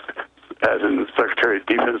on the list, as in Secretary of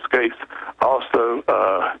Defense Gates. Also,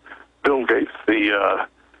 Bill Gates, the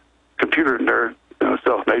computer nerd,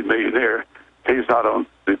 self-made millionaire, he's not on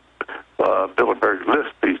the Bilderberg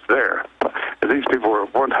list. He's there. And these people were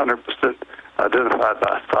 100% identified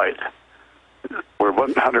by sight. We're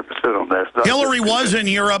 100% on that. Hillary was in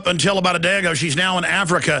Europe until about a day ago. She's now in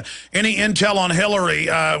Africa. Any intel on Hillary?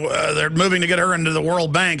 They're moving to get her into the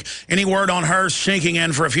World Bank. Any word on her sinking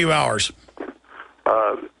in for a few hours?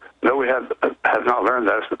 No, we have not learned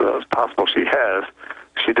that. It's possible she has.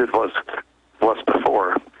 She did once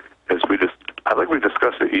before, as I think we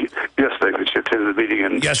discussed it yesterday when she attended the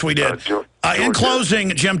meeting. Yes, we did. In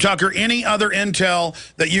closing, Jim Tucker, any other intel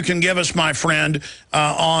that you can give us, my friend,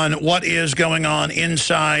 on what is going on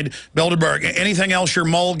inside Bilderberg? Anything else your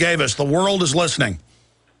mole gave us? The world is listening.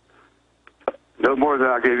 No more than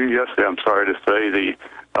I gave you yesterday, I'm sorry to say.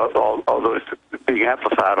 Although it's being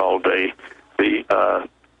amplified all day, the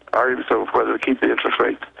arguments over whether to keep the interest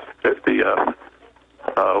rates at the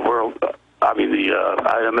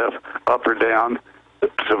IMF up or down,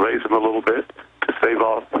 to raise them a little bit, to stave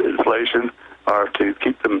off inflation, or to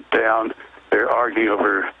keep them down. They're arguing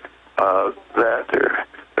over that.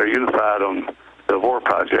 They're unified on the war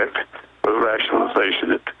project, with rationalization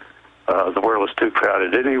that the world is too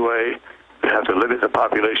crowded anyway. We have to limit the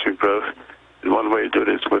population growth, and one way to do it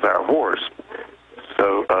is with our wars.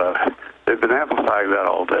 So they've been amplifying that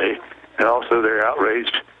all day, and also they're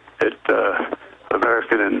outraged at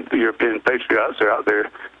American and European patriots are out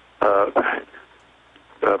there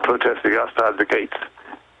protesting outside the gates.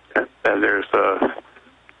 And there's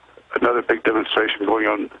another big demonstration going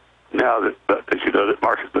on now that you know, that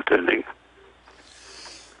Mark is attending.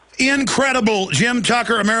 Incredible. Jim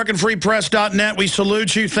Tucker, AmericanFreePress.net. We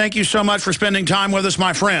salute you. Thank you so much for spending time with us,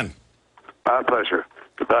 my friend. My pleasure.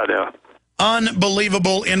 Goodbye now.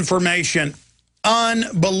 Unbelievable information.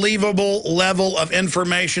 Unbelievable level of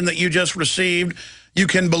information that you just received. You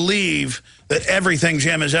can believe that everything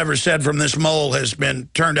Jim has ever said from this mole has been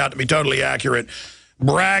turned out to be totally accurate.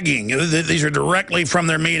 Bragging. These are directly from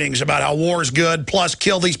their meetings about how war is good, plus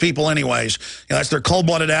kill these people anyways. You know, that's their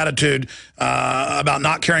cold-blooded attitude about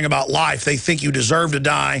not caring about life. They think you deserve to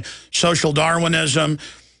die. Social Darwinism.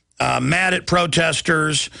 Mad at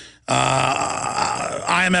protesters.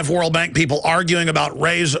 IMF, World Bank people arguing about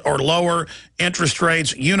raise or lower interest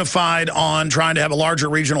rates, unified on trying to have a larger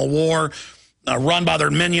regional war run by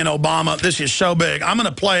their minion Obama. This is so big. I'm going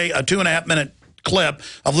to play a 2.5-minute clip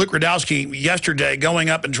of Luke Rudkowski yesterday going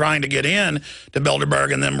up and trying to get in to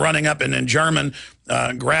Bilderberg and then running up and in German,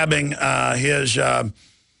 grabbing his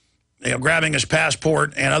grabbing his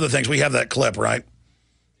passport and other things. We have that clip, right?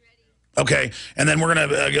 Okay, and then we're going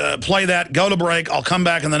to play that, go to break. I'll come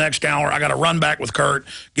back in the next hour. I got to run back with Kurt,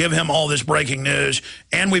 give him all this breaking news.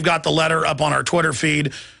 And we've got the letter up on our Twitter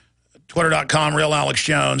feed, twitter.com, Real Alex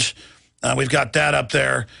Jones. We've got that up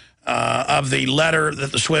there of the letter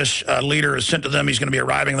that the Swiss leader has sent to them. He's going to be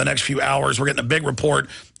arriving in the next few hours. We're getting a big report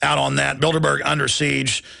out on that. Bilderberg under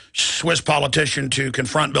siege, Swiss politician to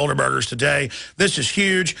confront Bilderbergers today. This is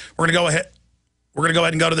huge. We're going to go ahead. We're going to go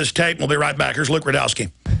ahead and go to this tape, and we'll be right back. Here's Luke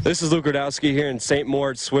Rudkowski. This is Luke Rudkowski here in St.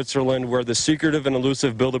 Moritz, Switzerland, where the secretive and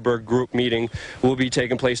elusive Bilderberg group meeting will be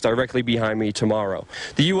taking place directly behind me tomorrow.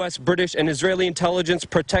 The U.S., British, and Israeli intelligence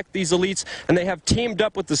protect these elites, and they have teamed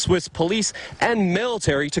up with the Swiss police and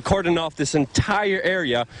military to cordon off this entire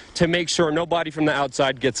area to make sure nobody from the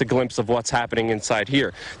outside gets a glimpse of what's happening inside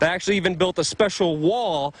here. They actually even built a special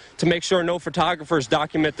wall to make sure no photographers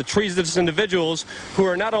document the treasonous individuals who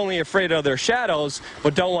are not only afraid of their shadows,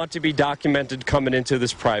 but don't want to be documented coming into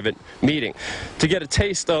this private meeting. To get a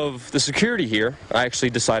taste of the security here, I actually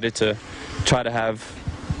decided to try to have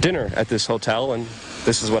dinner at this hotel, and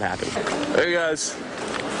this is what happened. Hey guys,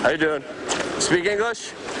 how you doing? Speak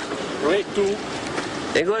English? Right, too.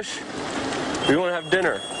 English? We want to have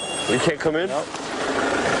dinner. You can't come in? No.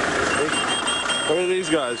 Who are these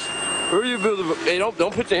guys? Who are you, Bilderberg? Hey, don't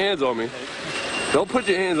put your hands on me. Don't put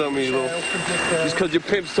your hands on me, little. Just because your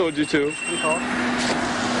pimps told you to.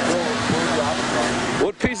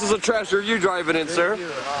 What pieces of trash are you driving in, sir?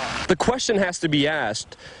 The question has to be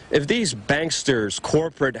asked, if these banksters,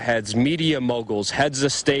 corporate heads, media moguls, heads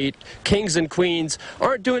of state, kings and queens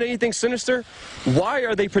aren't doing anything sinister, why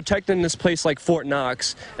are they protecting this place like Fort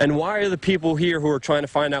Knox, and why are the people here who are trying to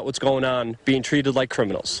find out what's going on being treated like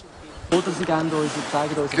criminals? Grüezi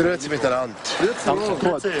miteinander.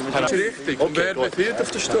 Richtig. Und wer befiehlt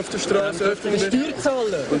auf der Straße öffentlich?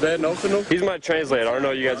 Und wer nachher noch? He's my translator. I don't know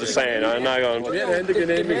what you guys are saying. I'm not going. Wir haben die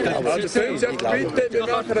Genehmigung. Also können Sie bitte, wir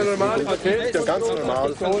machen einen normalen Verkehr. Ja, ganz normal.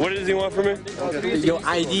 What does he want from me? Your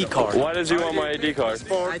ID card. Why does he want my ID card?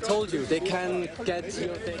 I told you, they can get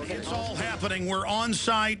your... It's all happening. We're on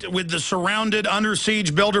site with the surrounded, under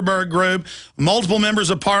siege Bilderberg group. Multiple members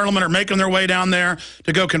of parliament are making their way down there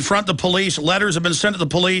to go confront the police. Letters have been sent to the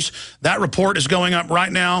police. That report is going up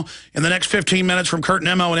right now in the next 15 minutes from Kurt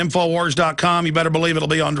Nimmo at Infowars.com. You better believe it'll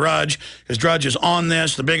be on Drudge, because Drudge is on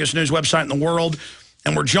this, the biggest news website in the world.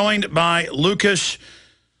 And we're joined by Lucas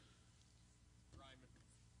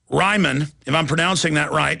Reimann, if I'm pronouncing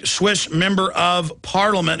that right, Swiss member of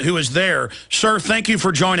parliament who is there. Sir, thank you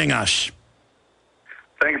for joining us.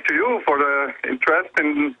 Thanks to you for the interest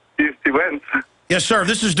in these events. Yes, sir.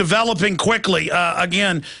 This is developing quickly.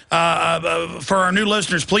 Again, for our new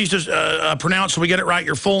listeners, please just pronounce, so we get it right,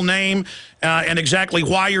 your full name and exactly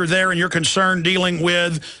why you're there and your concern dealing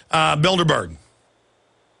with Bilderberg.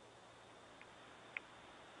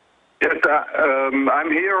 Yes,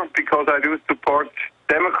 I'm here because I do support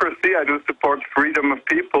democracy, I do support freedom of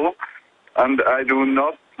people, and I do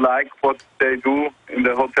not like what they do in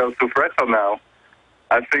the Hotel Souffretta now.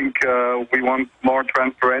 I think we want more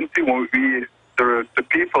transparency. The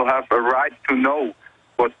people have a right to know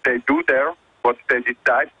what they do there, what they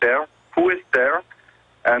decide there, who is there,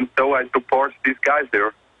 and so I support these guys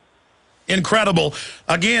there. Incredible.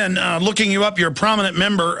 Again, looking you up, you're a prominent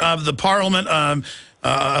member of the parliament,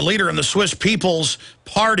 a leader in the Swiss People's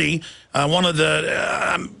Party, one of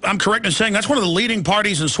the, I'm correct in saying that's one of the leading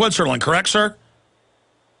parties in Switzerland, correct, sir?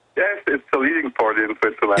 Yes, it's the leading party in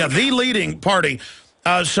Switzerland. Yeah, the leading party.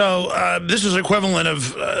 So this is equivalent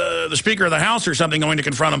of the Speaker of the House or something going to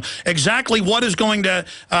confront him. Exactly what is going to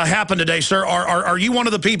happen today, sir? Are you one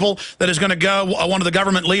of the people that is going to go, one of the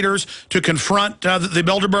government leaders, to confront the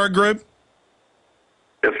Bilderberg group?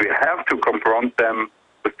 Yes, we have to confront them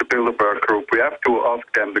with the Bilderberg group. We have to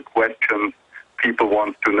ask them the questions people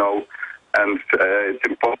want to know. And it's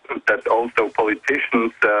important that also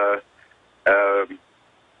politicians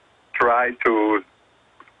try to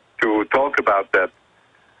talk about that.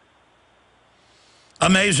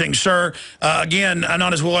 Amazing, sir. Again, I'm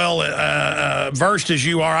not as well versed as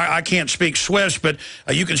you are. I can't speak Swiss, but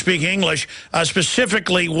you can speak English.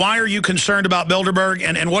 Specifically, why are you concerned about Bilderberg,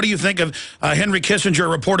 and what do you think of Henry Kissinger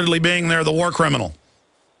reportedly being there, the war criminal?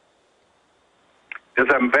 Yes,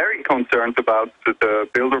 I'm very concerned about the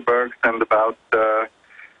Bilderbergs and about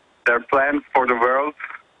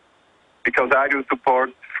because I do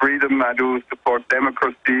support freedom, I do support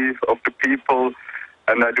democracy of the people,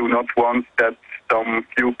 and I do not want that some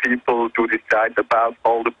few people to decide about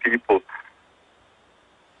all the people.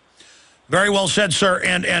 Very well said, sir.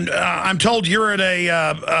 And I'm told you're at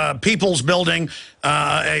a people's building,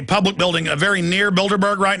 a public building, very near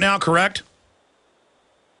Bilderberg right now, correct?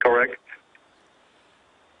 Correct.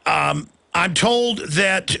 I'm told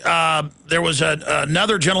that there was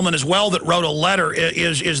another gentleman as well that wrote a letter.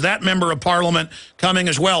 Is that member of parliament coming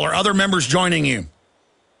as well, or other members joining you?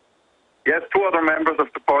 Yes, 2 other members of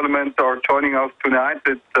the parliament are joining us tonight.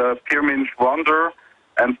 It's Pirmin Schwander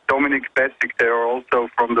and Dominic Bessig. They are also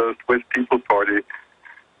from the Swiss People Party.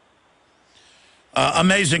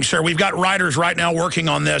 Amazing, sir. We've got writers right now working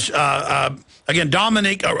on this. Again,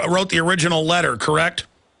 Dominic wrote the original letter, correct?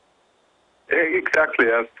 Exactly,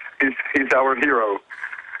 yes. He's our hero.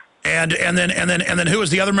 And then who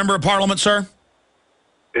is the other member of parliament, sir?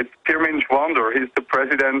 It's Pirmin Schwander. He's the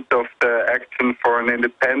president of the Action for an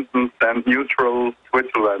Independent and Neutral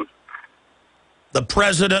Switzerland. The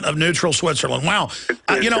president of Neutral Switzerland. Wow. Sir,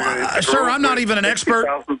 I'm not even an expert.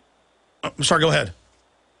 I'm sorry, go ahead.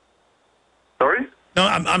 Sorry? No,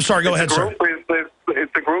 I'm sorry, go ahead, sir.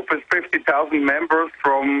 It's a group with 50,000 members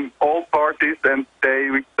from all parties, and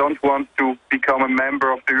they don't want to become a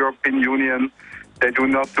member of the European Union. They do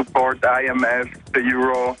not support IMF, the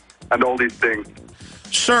Euro, and all these things.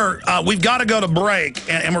 Sir, we've got to go to break,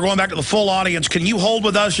 and we're going back to the full audience. Can you hold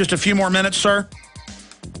with us just a few more minutes, sir?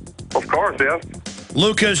 Of course, yes.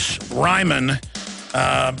 Lucas Reimann,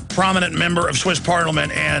 prominent member of Swiss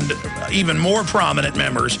Parliament, and even more prominent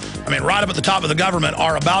members, I mean, right up at the top of the government,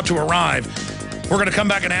 are about to arrive. We're going to come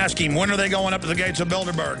back and ask him, when are they going up to the gates of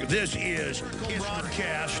Bilderberg? This is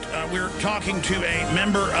Broadcast. We're talking to a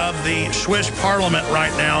member of the Swiss Parliament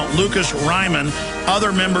right now, Lucas Reimann.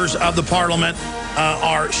 Other members of the Parliament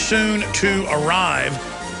are soon to arrive.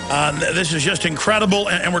 This is just incredible,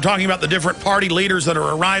 and we're talking about the different party leaders that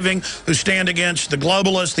are arriving who stand against the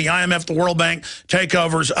globalists, the IMF, the World Bank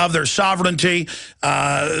takeovers of their sovereignty.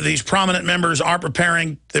 These prominent members are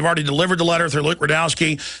preparing. They've already delivered the letter through Luke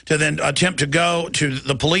Radowski to then attempt to go to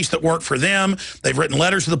the police that work for them. They've written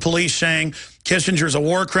letters to the police saying Kissinger's a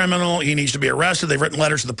war criminal. He needs to be arrested. They've written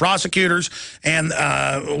letters to the prosecutors. And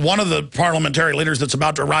one of the parliamentary leaders that's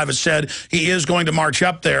about to arrive has said he is going to march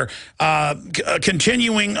up there.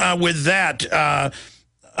 Continuing with that,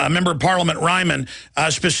 Member of Parliament Reimann,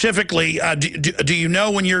 specifically, do you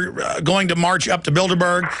know when you're going to march up to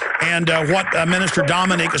Bilderberg and what Minister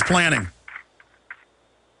Dominic is planning?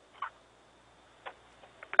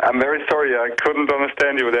 I'm very sorry, I couldn't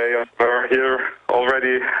understand you. They were here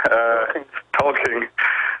already talking.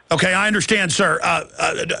 Okay, I understand, sir.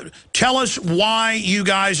 Tell us why you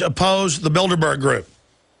guys oppose the Bilderberg group.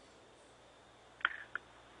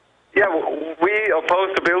 Yeah, we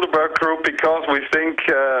oppose the Bilderberg group because we think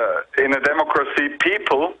in a democracy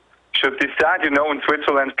people should decide. You know, in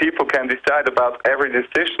Switzerland people can decide about every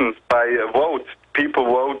decision by a vote. People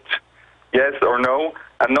vote yes or no,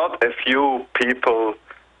 and not a few people.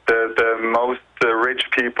 The most rich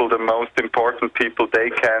people, the most important people, they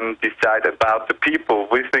can decide about the people.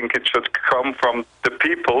 We think it should come from the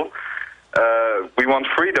people. We want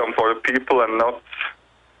freedom for the people and not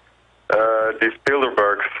these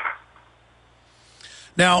Bilderbergs.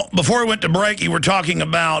 Now, before we went to break, you were talking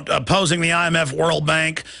about opposing the IMF, World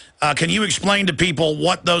Bank. Can you explain to people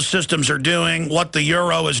what those systems are doing, what the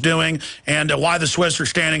euro is doing, and why the Swiss are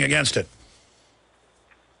standing against it?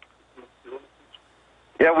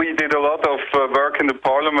 Yeah, we did a lot of work in the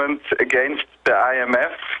parliament against the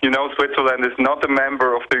IMF. You know, Switzerland is not a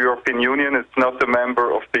member of the European Union. It's not a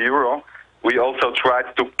member of the euro. We also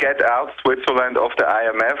tried to get out Switzerland of the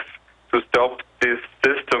IMF to stop this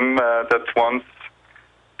system that wants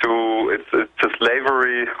to, it's a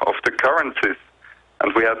slavery of the currencies.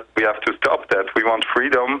 And we have to stop that. We want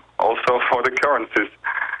freedom also for the currencies.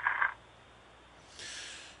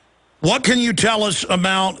 What can you tell us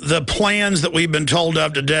about the plans that we've been told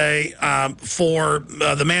of today for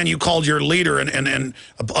the man you called your leader? And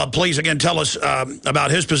please, again, tell us about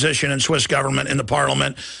his position in Swiss government, in the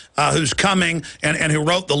parliament, who's coming and who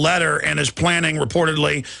wrote the letter and is planning,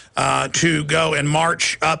 reportedly, to go and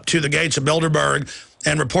march up to the gates of Bilderberg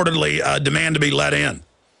and reportedly demand to be let in.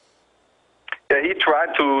 Yeah, he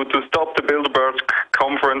tried to stop the Bilderberg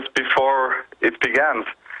conference before it began.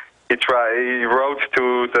 He wrote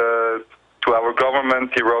to our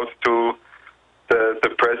government. He wrote to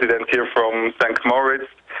the president here from St. Moritz,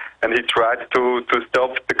 and he tried to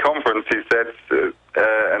stop the conference. He said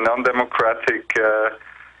an undemocratic,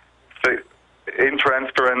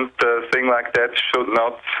 intransparent thing like that should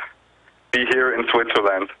not be here in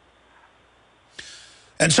Switzerland.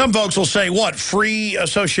 And some folks will say, what, free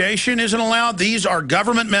association isn't allowed? These are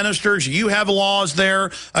government ministers. You have laws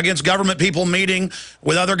there against government people meeting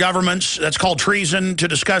with other governments. That's called treason, to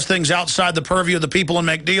discuss things outside the purview of the people and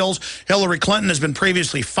make deals. Hillary Clinton has been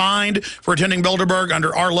previously fined for attending Bilderberg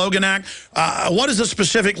under our Logan Act. What is the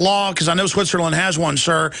specific law, because I know Switzerland has one,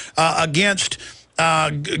 sir, against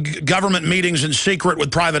government meetings in secret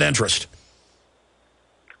with private interest?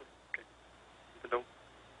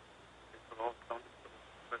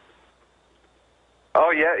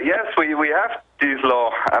 Oh yeah, yes, we have this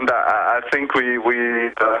law, and I think our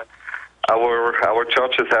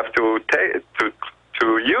judges have to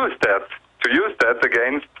use that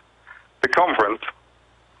against the conference.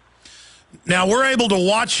 Now, we're able to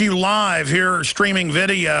watch you live here, streaming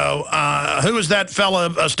video. Who is that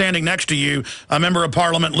fella standing next to you, a member of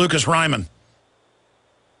Parliament, Lucas Ryman?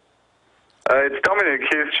 It's Dominic.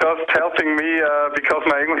 He's just helping me because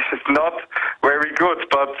my English is not very good.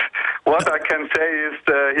 But what I can say is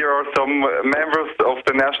here are some members of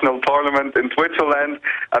the National Parliament in Switzerland,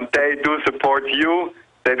 and they do support you.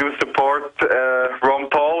 They do support Ron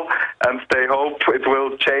Paul, and they hope it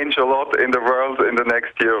will change a lot in the world in the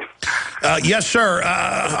next year. Yes, sir.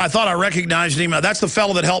 I thought I recognized him. That's the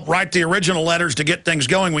fellow that helped write the original letters to get things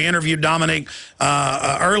going. We interviewed Dominic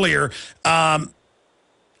earlier.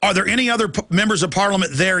 Are there any other members of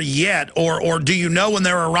Parliament there yet, or do you know when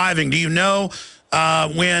they're arriving? Do you know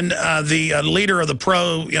when the leader of the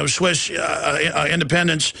pro-Swiss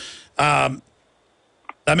independence,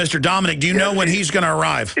 Mr. Dominic, do you know when he's going to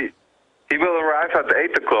arrive? He will arrive at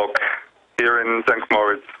 8 o'clock here in St.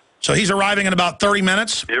 Moritz. So he's arriving in about 30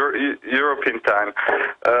 minutes? European time.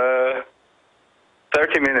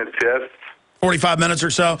 30 minutes, yes. 45 minutes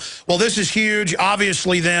or so. Well, this is huge.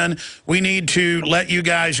 Obviously, then, we need to let you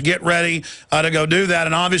guys get ready to go do that.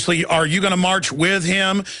 And obviously, are you going to march with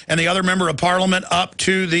him and the other member of Parliament up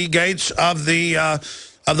to the gates of the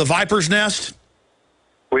Viper's Nest?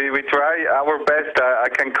 We try our best. I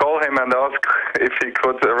can call him and ask if he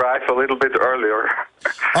could arrive a little bit earlier.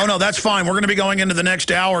 Oh, no, that's fine. We're going to be going into the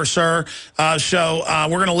next hour, sir. So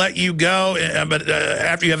we're going to let you go. But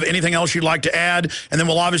after you have anything else you'd like to add, and then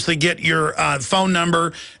we'll obviously get your phone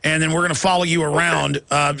number, and then we're going to follow you around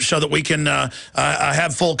so that we can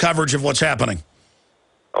have full coverage of what's happening.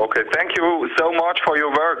 Okay. Thank you so much for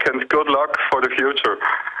your work, and good luck for the future.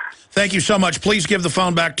 Thank you so much. Please give the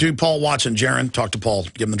phone back to Paul Watson. Jaron, talk to Paul.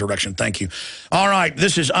 Give him the direction. Thank you. All right.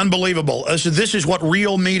 This is unbelievable. This is what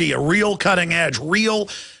real media, real cutting edge, real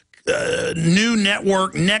new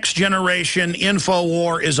network, next generation info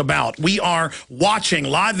war is about. We are watching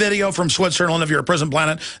live video from Switzerland if you're a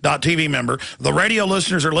PrisonPlanet.tv member. The radio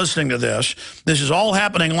listeners are listening to this. This is all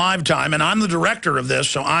happening live time, and I'm the director of this,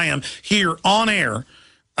 so I am here on air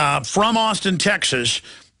from Austin, Texas,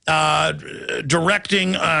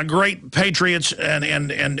 directing great patriots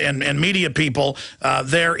and media people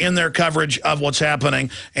there in their coverage of what's happening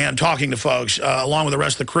and talking to folks, along with the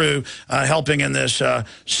rest of the crew, helping in this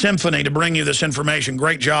symphony to bring you this information.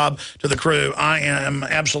 Great job to the crew. I am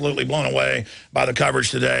absolutely blown away by the coverage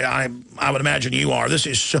today. I would imagine you are. This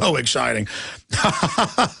is so exciting.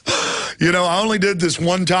 You know, I only did this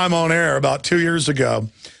one time on air about 2 years ago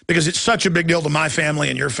because it's such a big deal to my family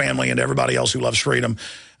and your family and everybody else who loves freedom.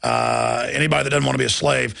 Anybody that doesn't want to be a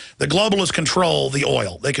slave. The globalists control the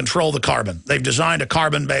oil. They control the carbon. They've designed a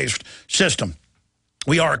carbon-based system.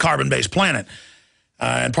 We are a carbon-based planet.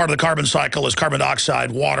 And part of the carbon cycle is carbon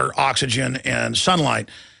dioxide, water, oxygen, and sunlight.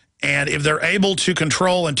 And if they're able to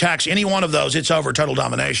control and tax any one of those, it's over total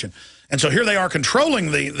domination. And so here they are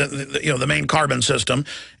controlling the main carbon system,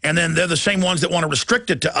 and then they're the same ones that want to restrict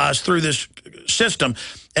it to us through this system.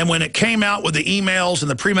 And when it came out with the emails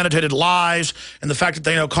and the premeditated lies and the fact that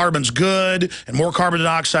they know carbon's good and more carbon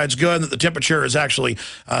dioxide's good and that the temperature has actually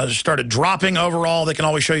started dropping overall, they can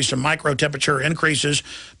always show you some micro temperature increases,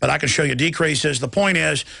 but I can show you decreases. The point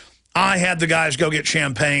is, I had the guys go get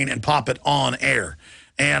champagne and pop it on air.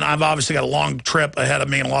 And I've obviously got a long trip ahead of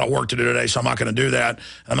me and a lot of work to do today, so I'm not going to do that.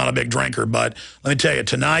 I'm not a big drinker, but let me tell you,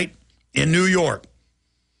 tonight in New York,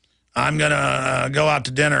 I'm going to go out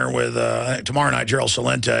to dinner with, tomorrow night, Gerald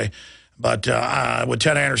Celente, but with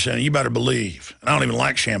Ted Anderson. You better believe, and I don't even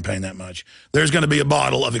like champagne that much, there's going to be a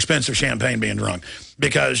bottle of expensive champagne being drunk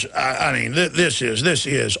because, I mean, this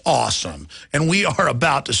is awesome. And we are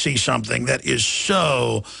about to see something that is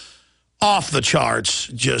so off the charts,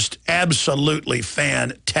 just absolutely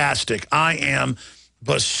fantastic. I am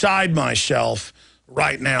beside myself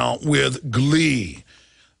right now with glee.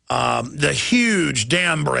 the huge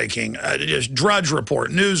dam-breaking, just Drudge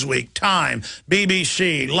Report, Newsweek, Time,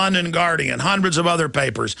 BBC, London Guardian, hundreds of other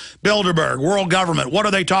papers, Bilderberg, World Government. What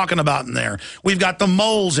are they talking about in there? We've got the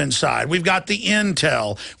moles inside. We've got the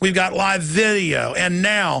intel. We've got live video. And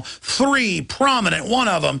now 3 prominent, one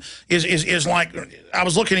of them is like, I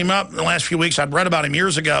was looking him up in the last few weeks. I'd read about him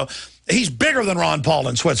years ago. He's bigger than Ron Paul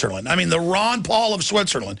in Switzerland. I mean, the Ron Paul of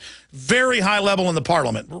Switzerland, very high level in the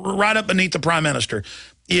parliament, right up beneath the prime minister,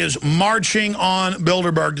 is marching on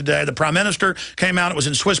Bilderberg today. The prime minister came out. It was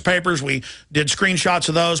in Swiss papers. We did screenshots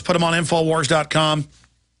of those, put them on Infowars.com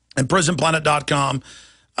and PrisonPlanet.com,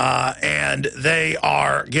 and they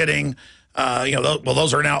are getting...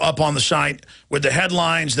 those are now up on the site with the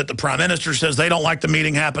headlines that the prime minister says they don't like the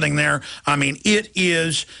meeting happening there. I mean, it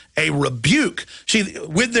is a rebuke. See,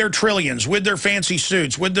 with their trillions, with their fancy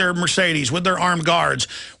suits, with their Mercedes, with their armed guards,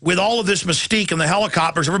 with all of this mystique and the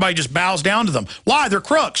helicopters, everybody just bows down to them. Why? They're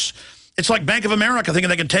crooks. It's like Bank of America thinking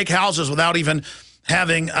they can take houses without even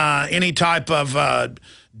having any type of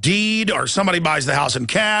deed, or somebody buys the house in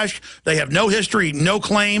cash. They have no history, no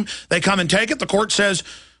claim. They come and take it. The court says,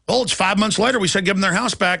 well, it's 5 months later. We said give them their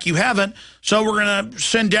house back. You haven't. So we're going to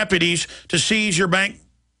send deputies to seize your bank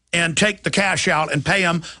and take the cash out and pay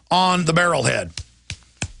them on the barrelhead.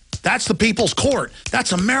 That's the people's court.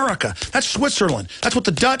 That's America. That's Switzerland. That's what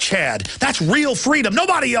the Dutch had. That's real freedom.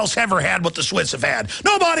 Nobody else ever had what the Swiss have had.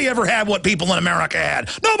 Nobody ever had what people in America had.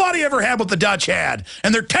 Nobody ever had what the Dutch had.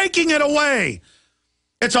 And they're taking it away.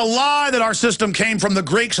 It's a lie that our system came from the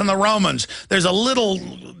Greeks and the Romans. There's a little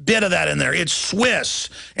bit of that in there. It's Swiss,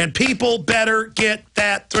 and people better get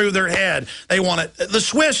that through their head. They want it. The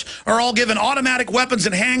Swiss are all given automatic weapons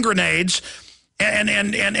and hand grenades, and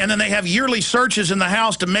then they have yearly searches in the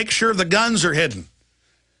house to make sure the guns are hidden.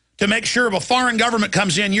 To make sure if a foreign government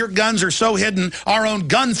comes in, your guns are so hidden, our own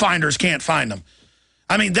gun finders can't find them.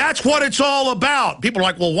 I mean, that's what it's all about. People are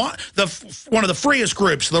like, well, what? One of the freest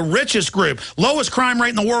groups, the richest group, lowest crime rate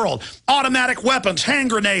in the world, automatic weapons, hand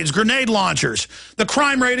grenades, grenade launchers. The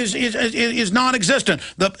crime rate is non-existent.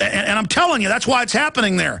 And I'm telling you, that's why it's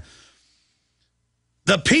happening there.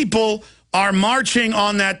 The people are marching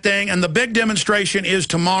on that thing, and the big demonstration is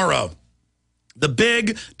tomorrow. The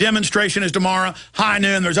big demonstration is tomorrow, high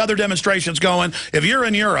noon. There's other demonstrations going. If you're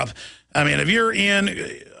in Europe, I mean, if you're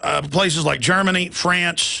in places like Germany,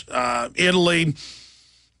 France, Italy,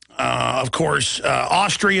 of course,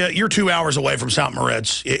 Austria, you're 2 hours away from St.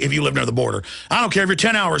 Moritz if you live near the border. I don't care if you're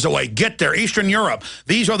 10 hours away. Get there. Eastern Europe.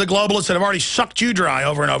 These are the globalists that have already sucked you dry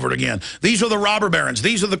over and over again. These are the robber barons.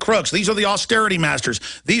 These are the crooks. These are the austerity masters.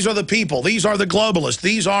 These are the people. These are the globalists.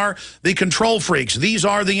 These are the control freaks. These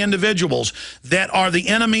are the individuals that are the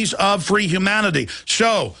enemies of free humanity.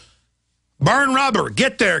 So, burn rubber,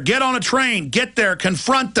 get there, get on a train, get there,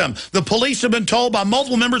 confront them. The police have been told by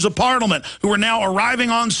multiple members of parliament who are now arriving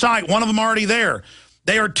on site, one of them already there.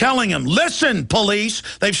 They are telling them, listen, police.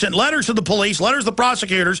 They've sent letters to the police, letters to the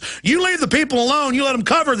prosecutors. You leave the people alone, you let them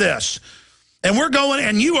cover this. And we're going,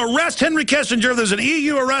 and you arrest Henry Kissinger. There's an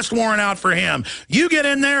EU arrest warrant out for him. You get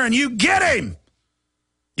in there and you get him.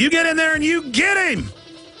 You get in there and you get him.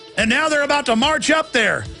 And now they're about to march up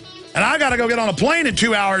there. And I got to go get on a plane in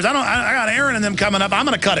 2 hours. I got Aaron and them coming up. I'm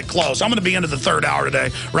going to cut it close. I'm going to be into the third hour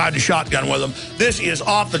today, riding shotgun with them. This is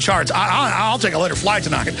off the charts. I'll take a later flight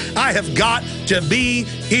tonight. I have got to be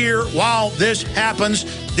here while this happens.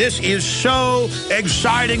 This is so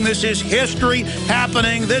exciting. This is history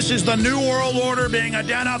happening. This is the New World Order being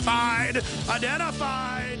identified.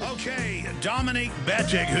 Okay, Dominique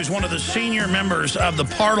Bettig, who's one of the senior members of the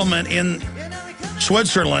parliament in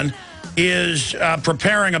Switzerland, is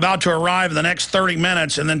preparing, about to arrive in the next 30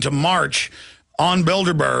 minutes, and then to march on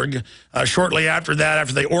Bilderberg shortly after that,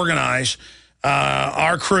 after they organize.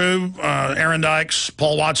 Our crew, Aaron Dykes,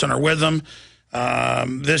 Paul Watson, are with them.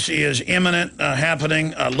 This is imminent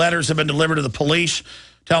happening. Letters have been delivered to the police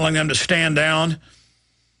telling them to stand down.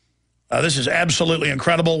 This is absolutely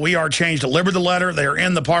incredible. We Are Change delivered the letter. They are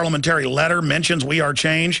in the parliamentary letter, mentions We Are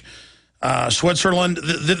Change. Switzerland.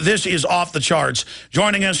 This is off the charts.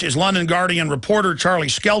 Joining us is London Guardian reporter Charlie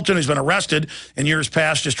Skelton, who's been arrested in years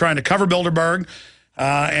past just trying to cover Bilderberg.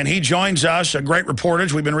 And he joins us, a great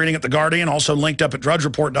reportage we've been reading at The Guardian, also linked up at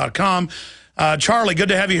drudgereport.com. Charlie, good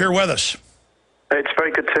to have you here with us. It's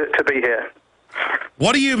very good to be here.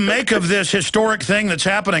 What do you make of this historic thing that's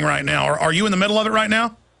happening right now? Are you in the middle of it right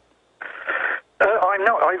now? I'm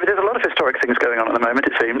not. There's a lot of historic things going on at the moment,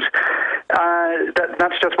 it seems.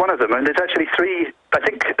 That's just one of them, and there's actually three. I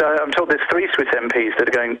think I'm told there's 3 Swiss MPs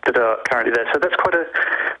that are currently there. So that's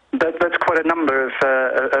quite a number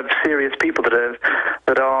of serious people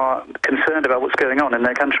that are concerned about what's going on in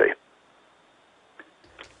their country.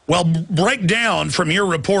 Well, break down from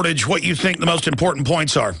your reportage what you think the most important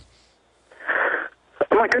points are.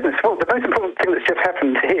 My goodness, well, the most important thing that's just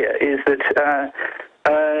happened here is that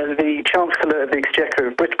the Chancellor of the Exchequer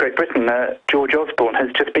of Great Britain, George Osborne,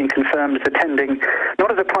 has just been confirmed as attending,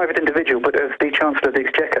 not as a private individual, but as the Chancellor of the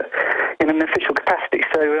Exchequer in an official capacity.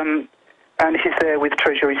 So, and he's there with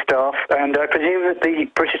Treasury staff, and I presume that the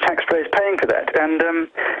British taxpayer is paying for that. And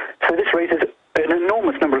so this raises an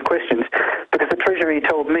enormous number of questions, because the Treasury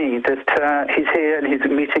told me that he's here and he's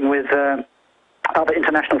meeting with other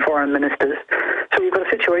international foreign ministers. So you've got a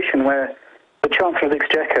situation where the Chancellor of the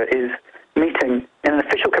Exchequer is meeting in an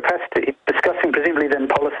official capacity, discussing presumably then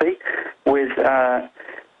policy with,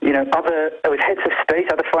 with heads of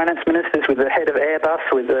state, other finance ministers, with the head of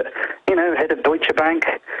Airbus, with the, head of Deutsche Bank,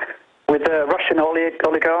 with a Russian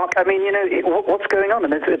oligarch. I mean, what's going on?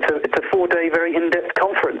 And it's a 4-day, very in-depth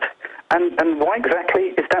conference. And why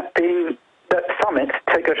exactly is that summit,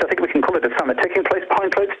 I think we can call it a summit, taking place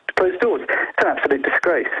behind closed doors? It's an absolute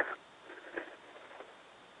disgrace.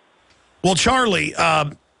 Well, Charlie,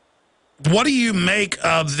 what do you make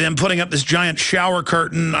of them putting up this giant shower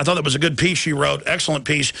curtain? I thought that was a good piece you wrote, excellent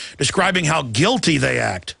piece, describing how guilty they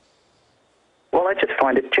act. Well, I just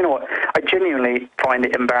find it, do you know what, I genuinely find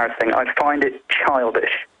it embarrassing. I find it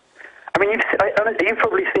childish. I mean, you've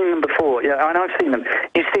probably seen them before. Yeah, I know I've seen them.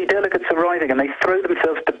 You see delegates arriving and they throw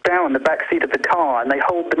themselves down in the back seat of the car and they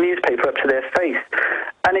hold the newspaper up to their face.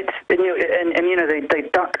 And they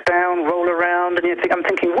duck down, roll around, and I'm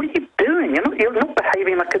thinking, what are you doing? You're not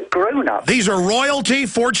behaving like a grown-up. These are royalty,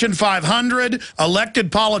 Fortune 500,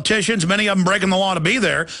 elected politicians, many of them breaking the law to be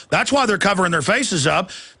there. That's why they're covering their faces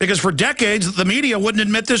up, because for decades the media wouldn't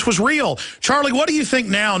admit this was real. Charlie, what do you think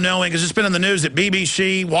now, knowing, because it's been in the news that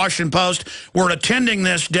BBC, Washington Post were attending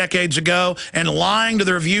this decades ago and lying to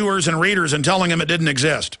their viewers and readers and telling them it didn't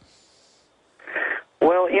exist?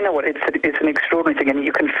 Well, you know what, it's an extraordinary thing, and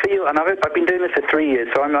you can feel, and I've been doing this for 3 years,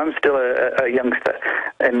 so I'm still a youngster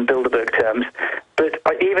in Bilderberg terms, but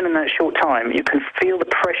even in that short time, you can feel the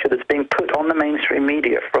pressure that's being put on the mainstream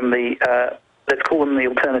media from the, let's call them the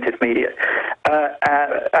alternative media,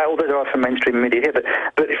 although there are some mainstream media here,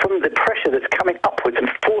 but from the pressure that's coming upwards and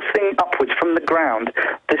forcing upwards from the ground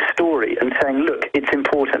this story and saying, look, it's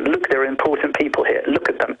important, look, there are important people here, look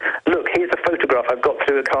at them, look, here's a photograph I've got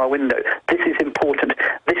through a car window, this is important,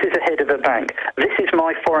 this is a head of a bank, this is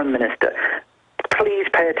my foreign minister. Please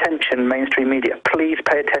pay attention, mainstream media, please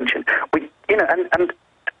pay attention.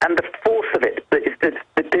 And the force of it,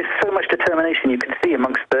 there's so much determination you can see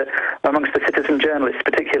amongst the citizen journalists,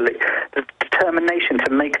 particularly the determination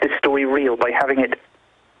to make this story real by having it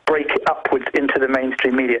break it upwards into the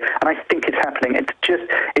mainstream media. And I think it's happening.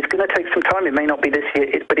 It's going to take some time. It may not be this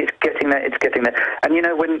year, but it's getting there. It's getting there. And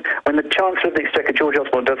when the Chancellor of the Exchequer, George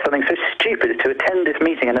Osborne, does something so stupid as to attend this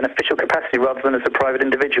meeting in an official capacity rather than as a private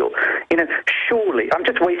individual, surely, I'm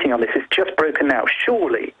just waiting on this. It's just broken now.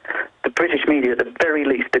 Surely the British media, at the very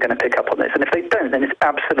least, are going to pick up on this. And if they don't, then it's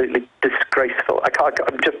absolutely disgraceful.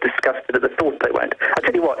 I'm just disgusted at the thought they won't. I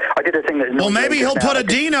tell you what, I did a thing that... Well, maybe he'll put a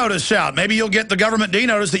D notice out. Maybe you'll get the government D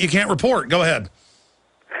notice that you can't report. Go ahead.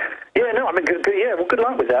 Yeah, no, I mean, good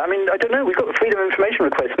luck with that. I mean, I don't know. We've got the freedom of information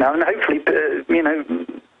requests now, and hopefully,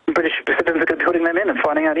 British citizens are going to be putting them in and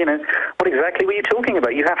finding out, what exactly were you talking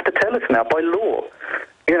about? You have to tell us now by law.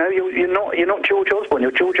 You're not George Osborne.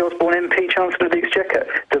 You're George Osborne, MP, Chancellor of the Exchequer.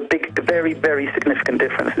 It's a big, very, very significant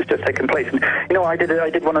difference that's just taken place. And I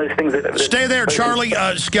did one of those things that... Stay there, Charlie.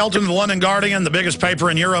 Skelton, the London Guardian, the biggest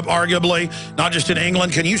paper in Europe, arguably, not just in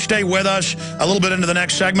England. Can you stay with us a little bit into the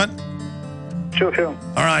next segment? Sure. All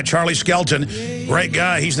right, Charlie Skelton, great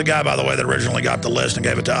guy. He's the guy, by the way, that originally got the list and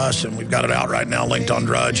gave it to us, and we've got it out right now, linked on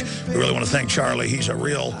Drudge. We really want to thank Charlie. He's a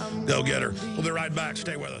real go-getter. We'll be right back.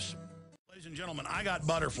 Stay with us. Ladies and gentlemen, I got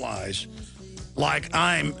butterflies like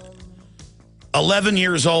I'm 11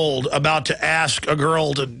 years old about to ask a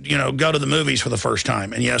girl to, go to the movies for the first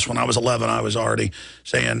time. And yes, when I was 11, I was already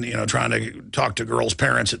saying, trying to talk to girls'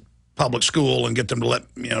 parents at public school and get them to let,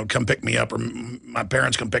 come pick me up, or my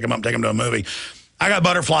parents come pick them up and take them to a movie. I got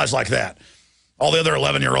butterflies like that. All the other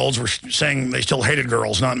 11-year-olds were saying they still hated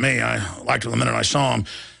girls, not me. I liked them the minute I saw them.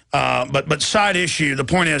 But side issue, the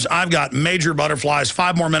point is I've got major butterflies.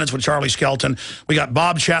 5 more minutes with Charlie Skelton. We got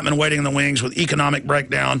Bob Chapman waiting in the wings with economic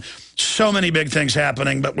breakdown. So many big things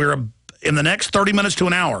happening, but we're in the next 30 minutes to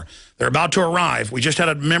an hour. They're about to arrive. We just had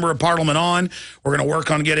a member of parliament on. We're going to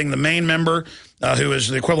work on getting the main member, who is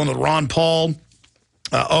the equivalent of Ron Paul,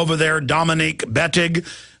 over there, Dominique Bettig,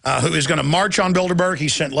 who is going to march on Bilderberg. He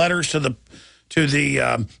sent letters to the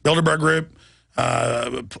Bilderberg group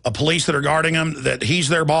police that are guarding him, that he's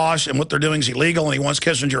their boss and what they're doing is illegal, and he wants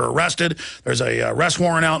Kissinger arrested. There's a arrest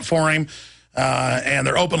warrant out for him. And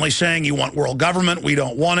they're openly saying, you want world government, we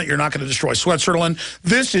don't want it, you're not going to destroy Switzerland.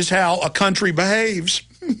 This is how a country behaves.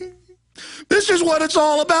 This is what it's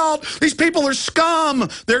all about. These people are scum.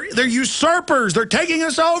 They're usurpers. They're taking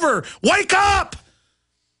us over. Wake up!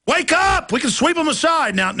 Wake up! We can sweep them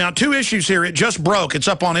aside. Now 2 issues here. It just broke. It's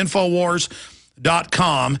up on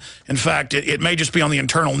Infowars.com. In fact, it may just be on the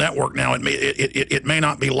internal network now. It may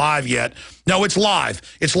not be live yet. No, it's live.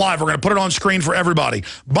 It's live. We're going to put it on screen for everybody.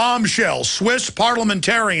 Bombshell. Swiss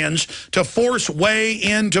parliamentarians to force way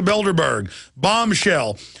into Bilderberg.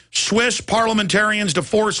 Bombshell. Swiss parliamentarians to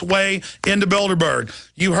force way into Bilderberg.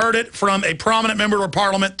 You heard it from a prominent member of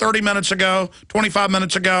parliament 30 minutes ago, 25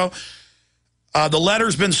 minutes ago. The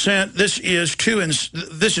letter's been sent. This is too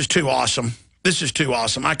awesome. This is too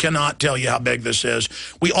awesome. I cannot tell you how big this is.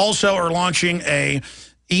 We also are launching a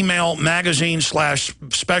email magazine /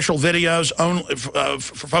 special videos only for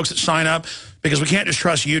folks that sign up, because we can't just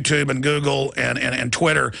trust YouTube and Google and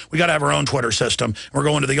Twitter. We got to have our own Twitter system. We're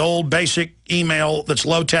going to the old basic email that's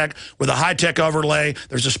low-tech with a high-tech overlay.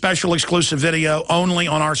 There's a special exclusive video only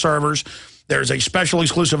on our servers. There's a special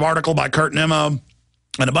exclusive article by Kurt Nimmo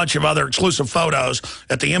and a bunch of other exclusive photos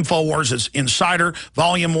at the InfoWars. It's Insider,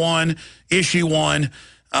 Volume 1, Issue 1.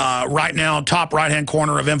 Right now, top right-hand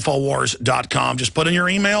corner of Infowars.com. Just put in your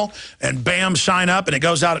email and bam, sign up, and it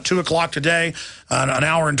goes out at 2 o'clock today. An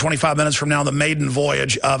hour and 25 minutes from now, the maiden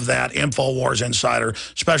voyage of that Infowars Insider.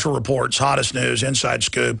 Special reports, hottest news, inside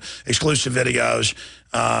scoop, exclusive videos,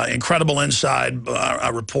 incredible inside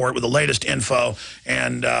report with the latest info,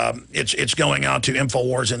 and it's going out to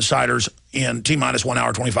Infowars Insiders in T-minus 1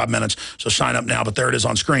 hour, 25 minutes. So sign up now, but there it is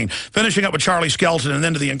on screen. Finishing up with Charlie Skelton, and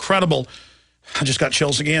then to the incredible... I just got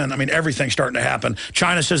chills again. I mean, everything's starting to happen.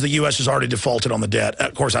 China says the U.S. has already defaulted on the debt.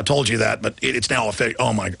 Of course, I told you that, but it's now official.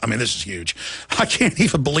 Oh, my. I mean, this is huge. I can't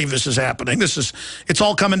even believe this is happening. It's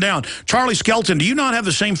all coming down. Charlie Skelton, do you not have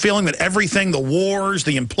the same feeling that everything, the wars,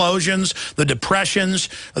 the implosions, the depressions,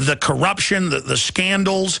 the corruption, the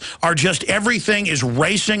scandals, are just everything is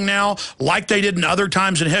racing now like they did in other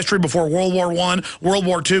times in history before World War I, World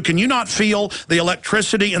War II? Can you not feel the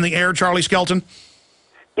electricity in the air, Charlie Skelton?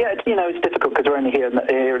 Yeah, it's difficult because we're only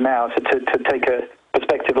here now to take a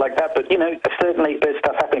perspective like that. But, certainly there's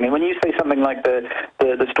stuff happening. And when you say something like the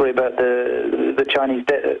story about the Chinese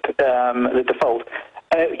the default,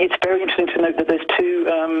 it's very interesting to note that there's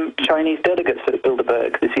 2 Chinese delegates at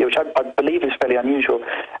Bilderberg this year, which I believe is fairly unusual.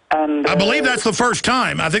 And I believe that's the first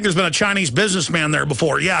time. I think there's been a Chinese businessman there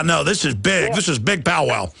before. Yeah, no, this is big. Yeah. This is big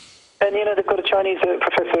powwow. And, they've got a Chinese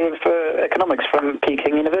professor of economics from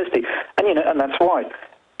Peking University. And, and that's why.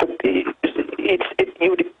 But you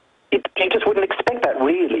just wouldn't expect that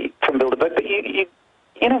really from Bilderberg. But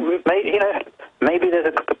maybe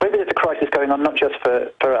there's a crisis going on, not just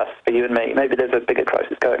for us, for you and me. Maybe there's a bigger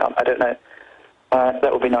crisis going on. I don't know.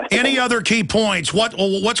 That would be nice. Any other key points?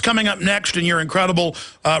 What's coming up next in your incredible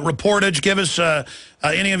reportage? Give us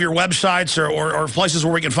any of your websites or places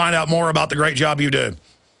where we can find out more about the great job you do.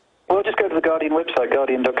 Well, just go to the Guardian website,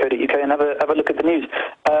 guardian.co.uk, and have a look at the news. In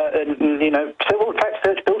fact,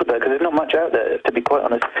 search Bilderberg, because there's not much out there, to be quite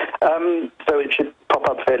honest. So it should pop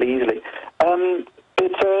up fairly easily. We're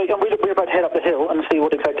about to head up the hill and see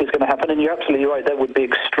what exactly is going to happen. And you're absolutely right, that would be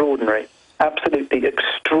extraordinary, absolutely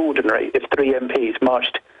extraordinary, if 3 MPs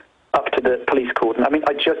marched up to the police cordon. I mean,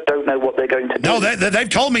 I just don't know what they're going to do. No, they've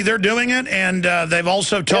told me they're doing it, and they've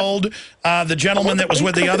also told the gentleman that was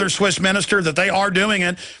with the other Swiss minister that they are doing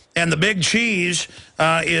it, and the big cheese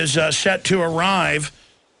is set to arrive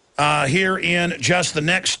here in just the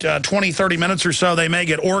next 20, 30 minutes or so. They may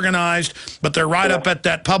get organized, but they're right up at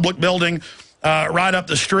that public building, right up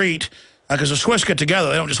the street. Because the Swiss get together,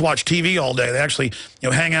 they don't just watch TV all day. They actually,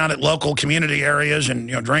 hang out at local community areas and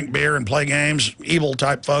drink beer and play games. Evil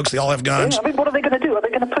type folks, they all have guns. Yeah, I mean, what are they going to do? Are they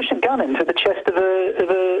going to push a gun into the chest of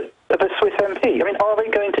a Swiss MP? I mean, are they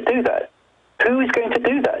going to do that? Who is going to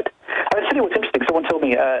do that? I'll tell you what's interesting. Someone told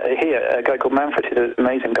me here, a guy called Manfred, who's an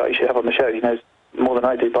amazing guy you should have on the show. He knows more than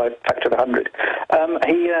I do by a factor of 100.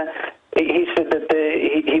 He said that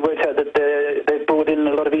he worked out that they've brought in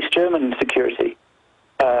a lot of East German security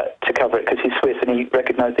to cover it, because he's Swiss and he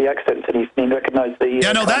recognised the accents and he recognised the...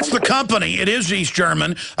 Yeah, no, that's the company. It is East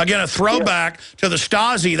German. Again, a throwback to the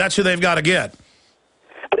Stasi. That's who they've got to get.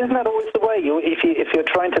 But isn't that always the way? If you're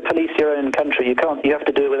trying to police your own country, you have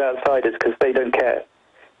to do it with outsiders because they don't care.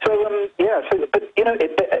 So, but you know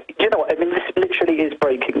what? I mean, this literally is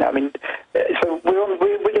breaking now. I mean, so we're on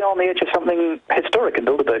the edge of something historic in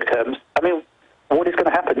Bilderberg terms. I mean, what is going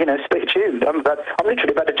to happen? Stay tuned. I'm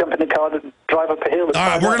literally about to jump in the car and drive up a hill. All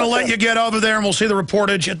right, we're going to let you get over there, and we'll see the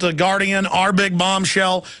reportage at the Guardian. Our big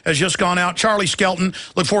bombshell has just gone out. Charlie Skelton,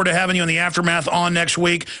 look forward to having you in the aftermath on next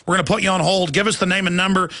week. We're going to put you on hold. Give us the name and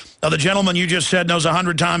number of the gentleman you just said knows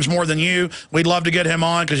 100 times more than you. We'd love to get him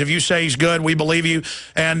on, because if you say he's good, we believe you.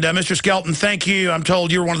 And Mr. Skelton, thank you. I'm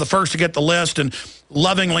told you were one of the first to get the list and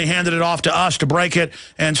lovingly handed it off to us to break it.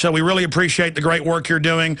 And so we really appreciate the great work you're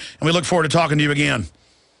doing, and we look forward to talking to you again.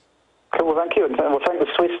 Cool, well, thank you. And we'll thank the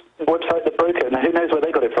Swiss website that broke it. Now, who knows where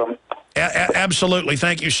they got it from? Absolutely.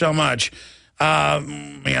 Thank you so much.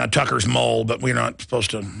 Yeah, Tucker's mole, but we're not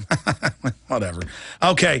supposed to. Whatever.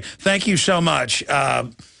 Okay, thank you so much.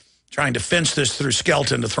 Trying to fence this through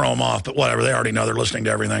Skelton to throw them off, but whatever. They already know they're listening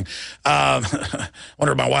to everything.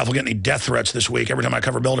 Wonder if my wife will get any death threats this week. Every time I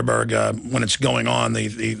cover Bilderberg, when it's going on,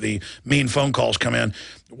 the mean phone calls come in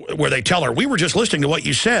where they tell her, we were just listening to what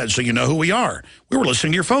you said, so you know who we are. We were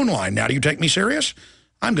listening to your phone line. Now do you take me serious?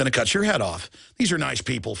 I'm going to cut your head off. These are nice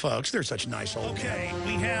people, folks. They're such nice old people. Okay,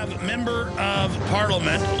 we have Member of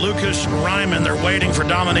Parliament, Lucas Ryman. They're waiting for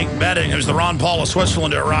Dominique Betting, who's the Ron Paul of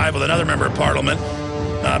Switzerland, to arrive with another member of Parliament.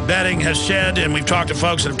 Betting has said, and we've talked to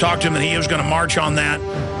folks that have talked to him, that he was going to march on that.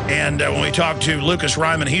 And when we talked to Lucas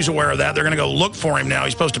Ryman, he's aware of that. They're going to go look for him now.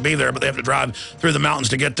 He's supposed to be there, but they have to drive through the mountains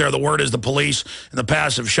to get there. The word is the police in the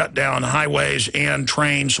past have shut down highways and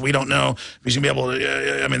trains, so we don't know if he's going to be able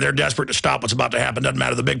to. I mean, they're desperate to stop what's about to happen. Doesn't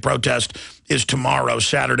matter. The big protest is tomorrow,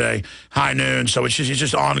 Saturday, high noon. So it's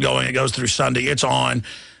just ongoing. It goes through Sunday. It's on.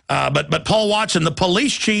 But Paul Watson, the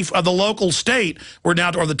police chief of the local state, or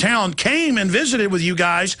the town, came and visited with you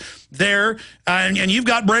guys there, and you've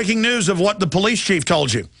got breaking news of what the police chief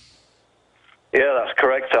told you. Yeah, that's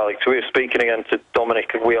correct, Alex. We were speaking again to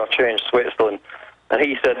Dominic of We Are Change Switzerland, and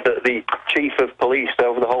he said that the chief of police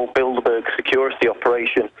over the whole Bilderberg security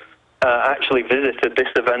operation actually visited this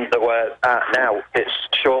event that we're at now. It's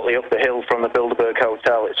shortly up the hill from the Bilderberg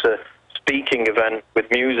Hotel. It's a speaking event with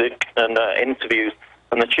music and interviews.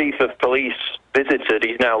 And the chief of police visited.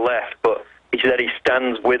 He's now left, but he said he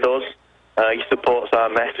stands with us. He supports our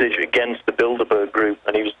message against the Bilderberg group,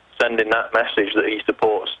 and he was sending that message that he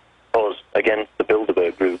supports us against the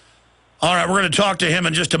Bilderberg group. All right, we're going to talk to him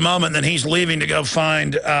in just a moment, then he's leaving to go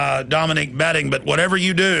find Dominique Betting. But whatever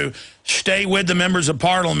you do, stay with the members of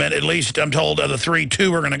Parliament. At least, I'm told, of the 3,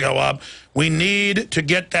 2 are going to go up. We need to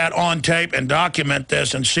get that on tape and document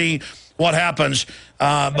this and see what happens.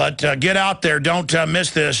 But get out there. Don't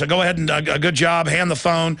miss this. So go ahead and a good job. Hand the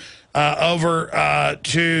phone over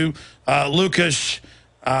to Lucas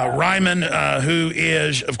Ryman, who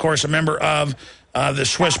is, of course, a member of the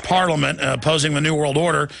Swiss Parliament opposing the New World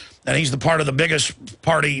Order. And he's the part of the biggest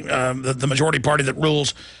party, the majority party that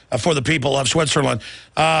rules for the people of Switzerland.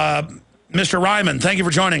 Mr. Ryman, thank you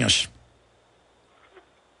for joining us.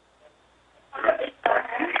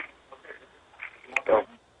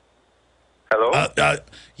 Hello?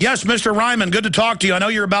 Yes, Mr. Ryman, good to talk to you. I know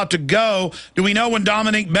you're about to go. Do we know when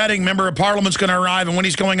Dominique Betting, member of Parliament, is going to arrive and when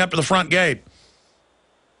he's going up to the front gate?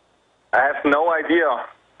 I have no idea.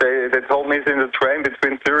 They told me he's in the train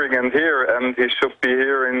between Zurich and here, and he should be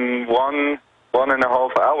here in one and a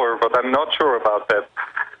half hour, but I'm not sure about that.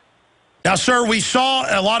 Now, sir, we saw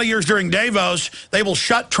a lot of years during Davos, they will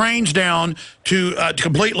shut trains down to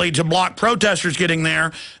completely to block protesters getting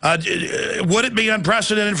there. Would it be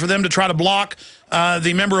unprecedented for them to try to block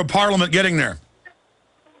the member of Parliament getting there?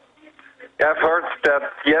 Yeah, I've heard that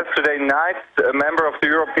yesterday night a member of the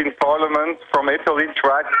European Parliament from Italy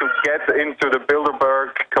tried to get into the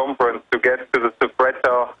Bilderberg conference, to get to the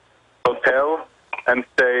Subretta Hotel, and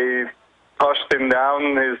they pushed him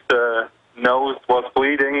down. His nose was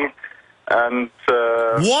bleeding. And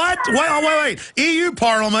what? Wait! EU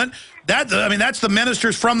Parliament. That's the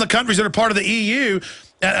ministers from the countries that are part of the EU.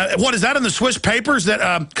 What is that in the Swiss papers?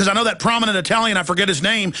 That because I know that prominent Italian, I forget his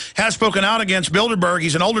name, has spoken out against Bilderberg.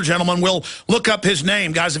 He's an older gentleman. We'll look up his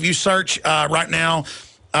name, guys. If you search right now,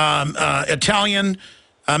 Italian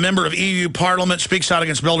member of EU Parliament speaks out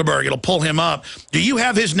against Bilderberg, it'll pull him up. Do you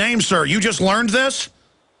have his name, sir? You just learned this?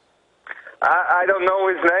 I don't know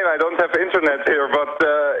his name. I don't have internet here, but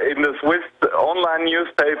in the Swiss online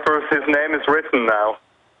newspapers, his name is written now.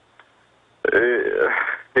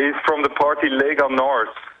 He's from the party Lega North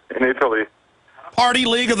in Italy. Party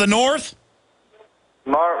League of the North?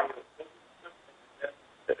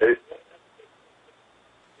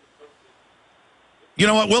 You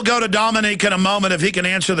know what? We'll go to Dominic in a moment if he can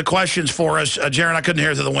answer the questions for us. Jaron, I couldn't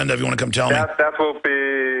hear through the window if you want to come tell me. That will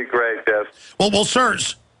be great, yes. Well,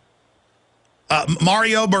 sirs.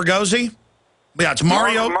 Mario Borgozzi? Yeah, it's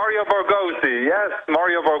Mario. Mario Borgosi, yes,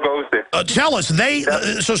 Mario Borgosi. Tell us,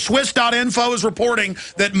 so Swiss.info is reporting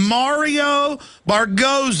that Mario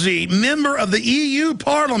Borgosi, member of the EU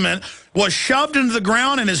Parliament, was shoved into the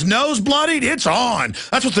ground and his nose bloodied. It's on.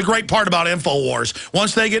 That's what's the great part about InfoWars.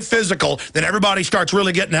 Once they get physical, then everybody starts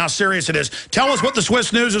really getting how serious it is. Tell us what the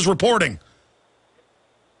Swiss News is reporting.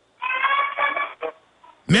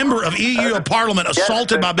 Member of EU Parliament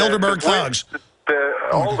assaulted by Bilderberg thugs.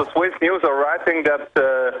 All the Swiss news are writing that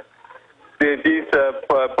these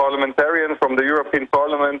parliamentarians from the European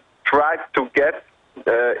Parliament tried to get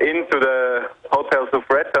into the Hotel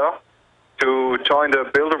Sufretta to join the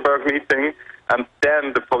Bilderberg meeting, and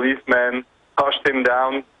then the policeman pushed him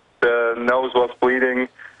down. The nose was bleeding,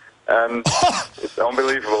 and it's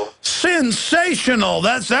unbelievable. Sensational!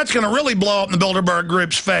 That's going to really blow up in the Bilderberg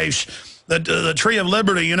group's face. The Tree of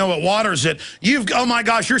Liberty, you know what waters it. Oh my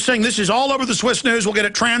gosh, you're saying this is all over the Swiss News. We'll get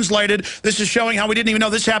it translated. This is showing how we didn't even know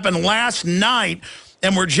this happened last night,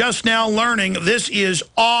 and we're just now learning this is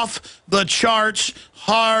off the charts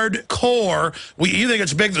hardcore. You think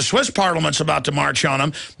it's big the Swiss Parliament's about to march on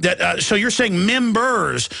them. So you're saying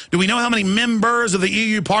members. Do we know how many members of the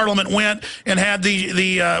EU Parliament went and had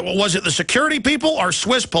was it the security people or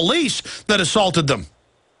Swiss police that assaulted them?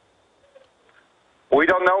 We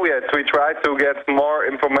don't know yet. We try to get more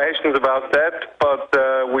information about that, but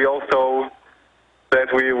we also said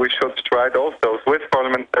we should try it also, Swiss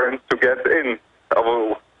parliamentarians, to get in.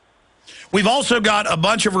 We've also got a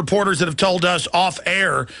bunch of reporters that have told us off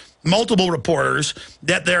air, multiple reporters,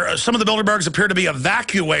 that some of the Bilderbergs appear to be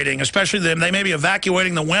evacuating, especially them. They may be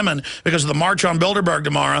evacuating the women because of the march on Bilderberg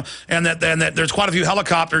tomorrow, and that there's quite a few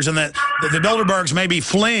helicopters, and that the Bilderbergs may be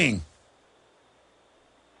fleeing.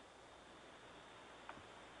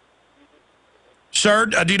 Sir,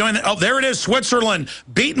 do you know anything? Oh, there it is, Switzerland,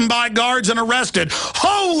 beaten by guards and arrested.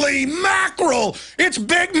 Holy mackerel! It's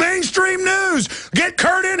big mainstream news. Get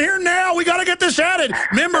Kurt in here now. We got to get this added.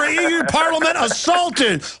 Member of EU Parliament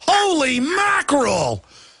assaulted. Holy mackerel!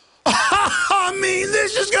 I mean,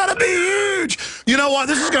 this is going to be huge. You know what?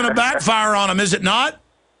 This is going to backfire on them, is it not?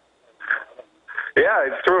 Yeah,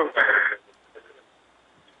 it's true.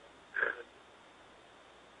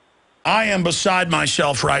 I am beside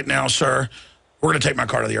myself right now, sir. We're going to take my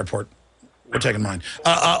car to the airport. We're taking mine.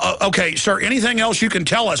 Okay, sir, anything else you can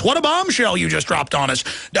tell us? What a bombshell you just dropped on us.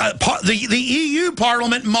 The EU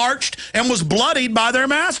Parliament marched and was bloodied by their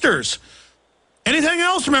masters. Anything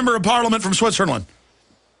else, member of Parliament from Switzerland?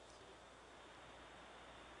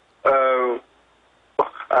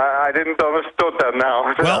 I didn't understood that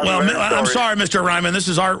now. Well, I'm sorry, Mr. Ryman. This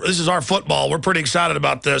is our football. We're pretty excited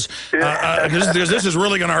about this because this is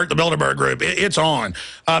really going to hurt the Bilderberg group. It's on.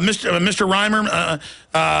 Mr. Reimer,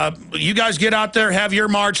 you guys get out there, have your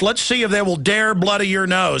march. Let's see if they will dare bloody your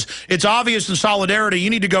nose. It's obvious in solidarity. You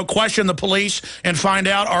need to go question the police and find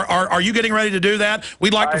out. Are you getting ready to do that?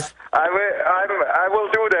 We'd like to. I will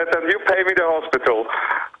do that, and you pay me the hospital.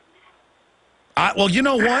 Well, you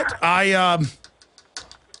know what?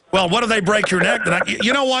 Well, what if they break your neck?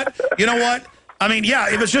 You know what? You know what? I mean,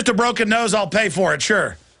 yeah, if it's just a broken nose, I'll pay for it,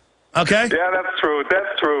 sure. Okay? Yeah, that's true.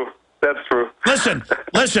 That's true. That's true.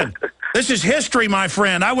 Listen. This is history, my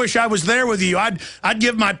friend. I wish I was there with you. I'd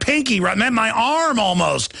give my pinky, right, man, my arm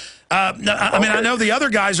almost. I mean, I know the other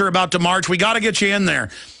guys are about to march. We got to get you in there.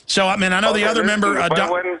 So, I mean, I know the other member. When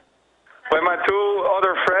my two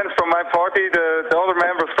other friends from my party, the other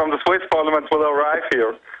members from the Swiss Parliament will arrive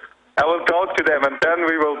here, I will talk to them, and then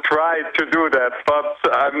we will try to do that. But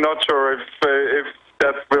I'm not sure if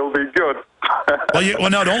that will be good. Well,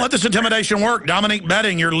 no, don't let this intimidation work. Dominique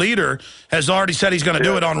Betting, your leader, has already said he's going to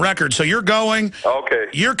do it on record. So you're going. Okay.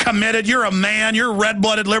 You're committed. You're a man. You're a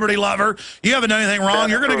red-blooded liberty lover. You haven't done anything wrong.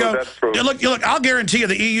 You're going to go. That's true. Look, I'll guarantee you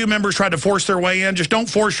the EU members tried to force their way in. Just don't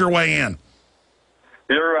force your way in.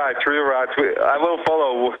 You're right. You're right. I will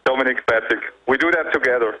follow Dominique Betting. We do that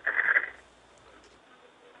together.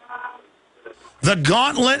 The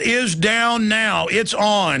gauntlet is down now. It's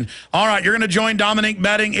on. All right, you're going to join Dominique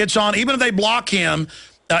Betting. It's on. Even if they block him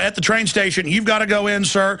at the train station, you've got to go in,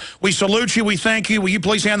 sir. We salute you. We thank you. Will you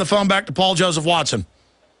please hand the phone back to Paul Joseph Watson?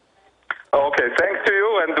 Okay, thanks to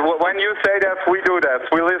you. And when you say that, we do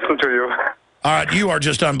that. We listen to you. All right, you are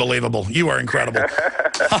just unbelievable. You are incredible.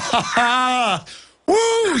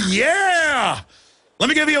 Woo, yeah. Let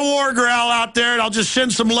me give you a war growl out there, and I'll just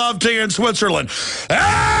send some love to you in Switzerland.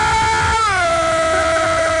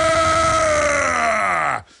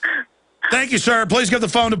 Thank you, sir. Please give the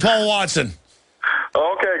phone to Paul Watson.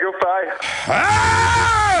 Okay, goodbye.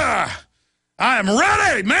 I am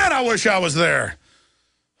ready. Man, I wish I was there.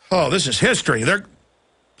 Oh, this is history.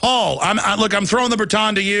 Paul, look, I'm throwing the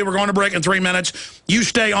baton to you. We're going to break in 3 minutes. You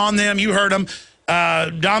stay on them. You heard them.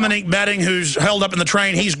 Dominique Betting, who's held up in the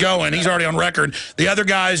train, he's going. He's already on record. The other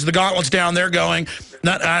guys, the Gauntlet's down, they're going.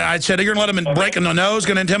 I said, you're going to let them break in the nose,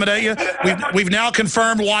 going to intimidate you? We've now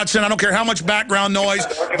confirmed, Watson, I don't care how much background noise.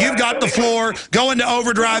 You've got the floor. Go into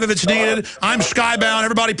overdrive if it's needed. I'm skybound.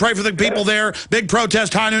 Everybody pray for the people there. Big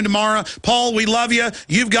protest, high noon tomorrow. Paul, we love you.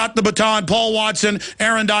 You've got the baton. Paul Watson,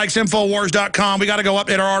 Aaron Dykes, Infowars.com. We got to go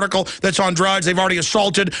update our article that's on drugs. They've already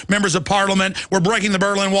assaulted members of parliament. We're breaking the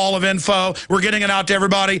Berlin Wall of info. We're getting it out to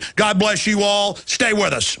everybody. God bless you all. Stay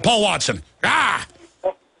with us. Paul Watson.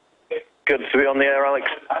 Good to be on the air, Alex.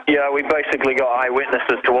 Yeah, we basically got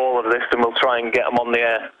eyewitnesses to all of this, and we'll try and get them on the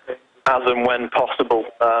air as and when possible,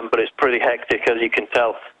 but it's pretty hectic, as you can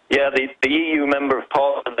tell. Yeah, the EU member of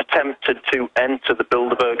parliament attempted to enter the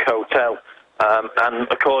Bilderberg hotel, and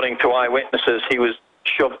according to eyewitnesses, he was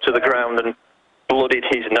shoved to the ground and bloodied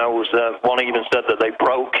his nose. One even said that they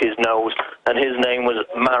broke his nose, and his name was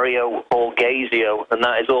Mario Borghesio, and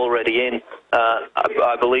that is already in,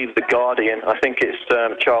 I believe, The Guardian. I think it's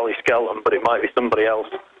Charlie Skelton, but it might be somebody else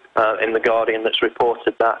in The Guardian that's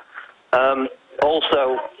reported that.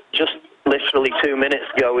 Also, just literally 2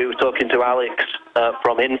 minutes ago, we were talking to Alex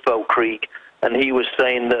from InfoCreek, and he was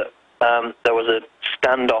saying that there was a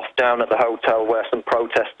standoff down at the hotel where some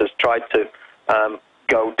protesters tried to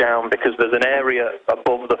go down, because there's an area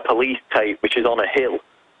above the police tape which is on a hill,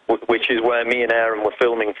 which is where me and Aaron were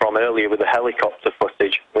filming from earlier with the helicopter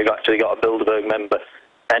footage. We've actually got a Bilderberg member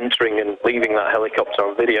entering and leaving that helicopter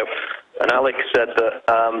on video. And Alex said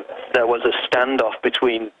that there was a standoff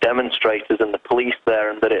between demonstrators and the police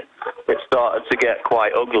there, and that it started to get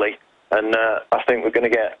quite ugly. And I think we're going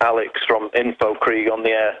to get Alex from InfoCreek on the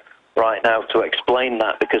air right now to explain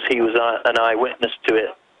that, because he was an eyewitness to it,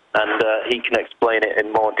 and he can explain it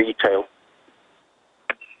in more detail.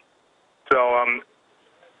 So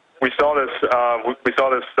we saw this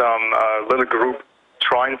little group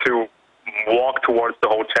trying to walk towards the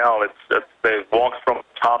hotel. They walked from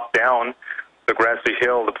top down the grassy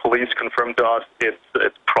hill. The police confirmed to us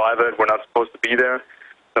it's private. We're not supposed to be there.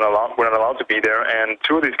 We're not allowed to be there. And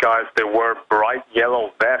two of these guys, they wore bright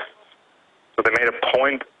yellow vests, so they made a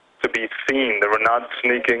point to be seen. They were not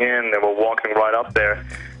sneaking in. They were walking right up there.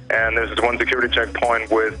 And there's this one security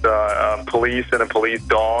checkpoint with police and a police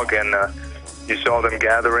dog, and you saw them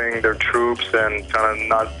gathering their troops and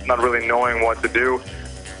kind of not really knowing what to do.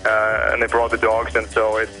 And they brought the dogs in,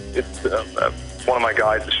 so it's one of my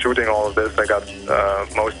guys is shooting all of this. I got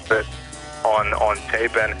most of it on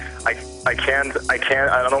tape, and I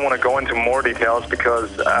don't want to go into more details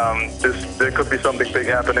because there could be something big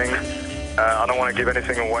happening. I don't want to give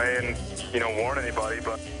anything away and warn anybody,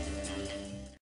 but.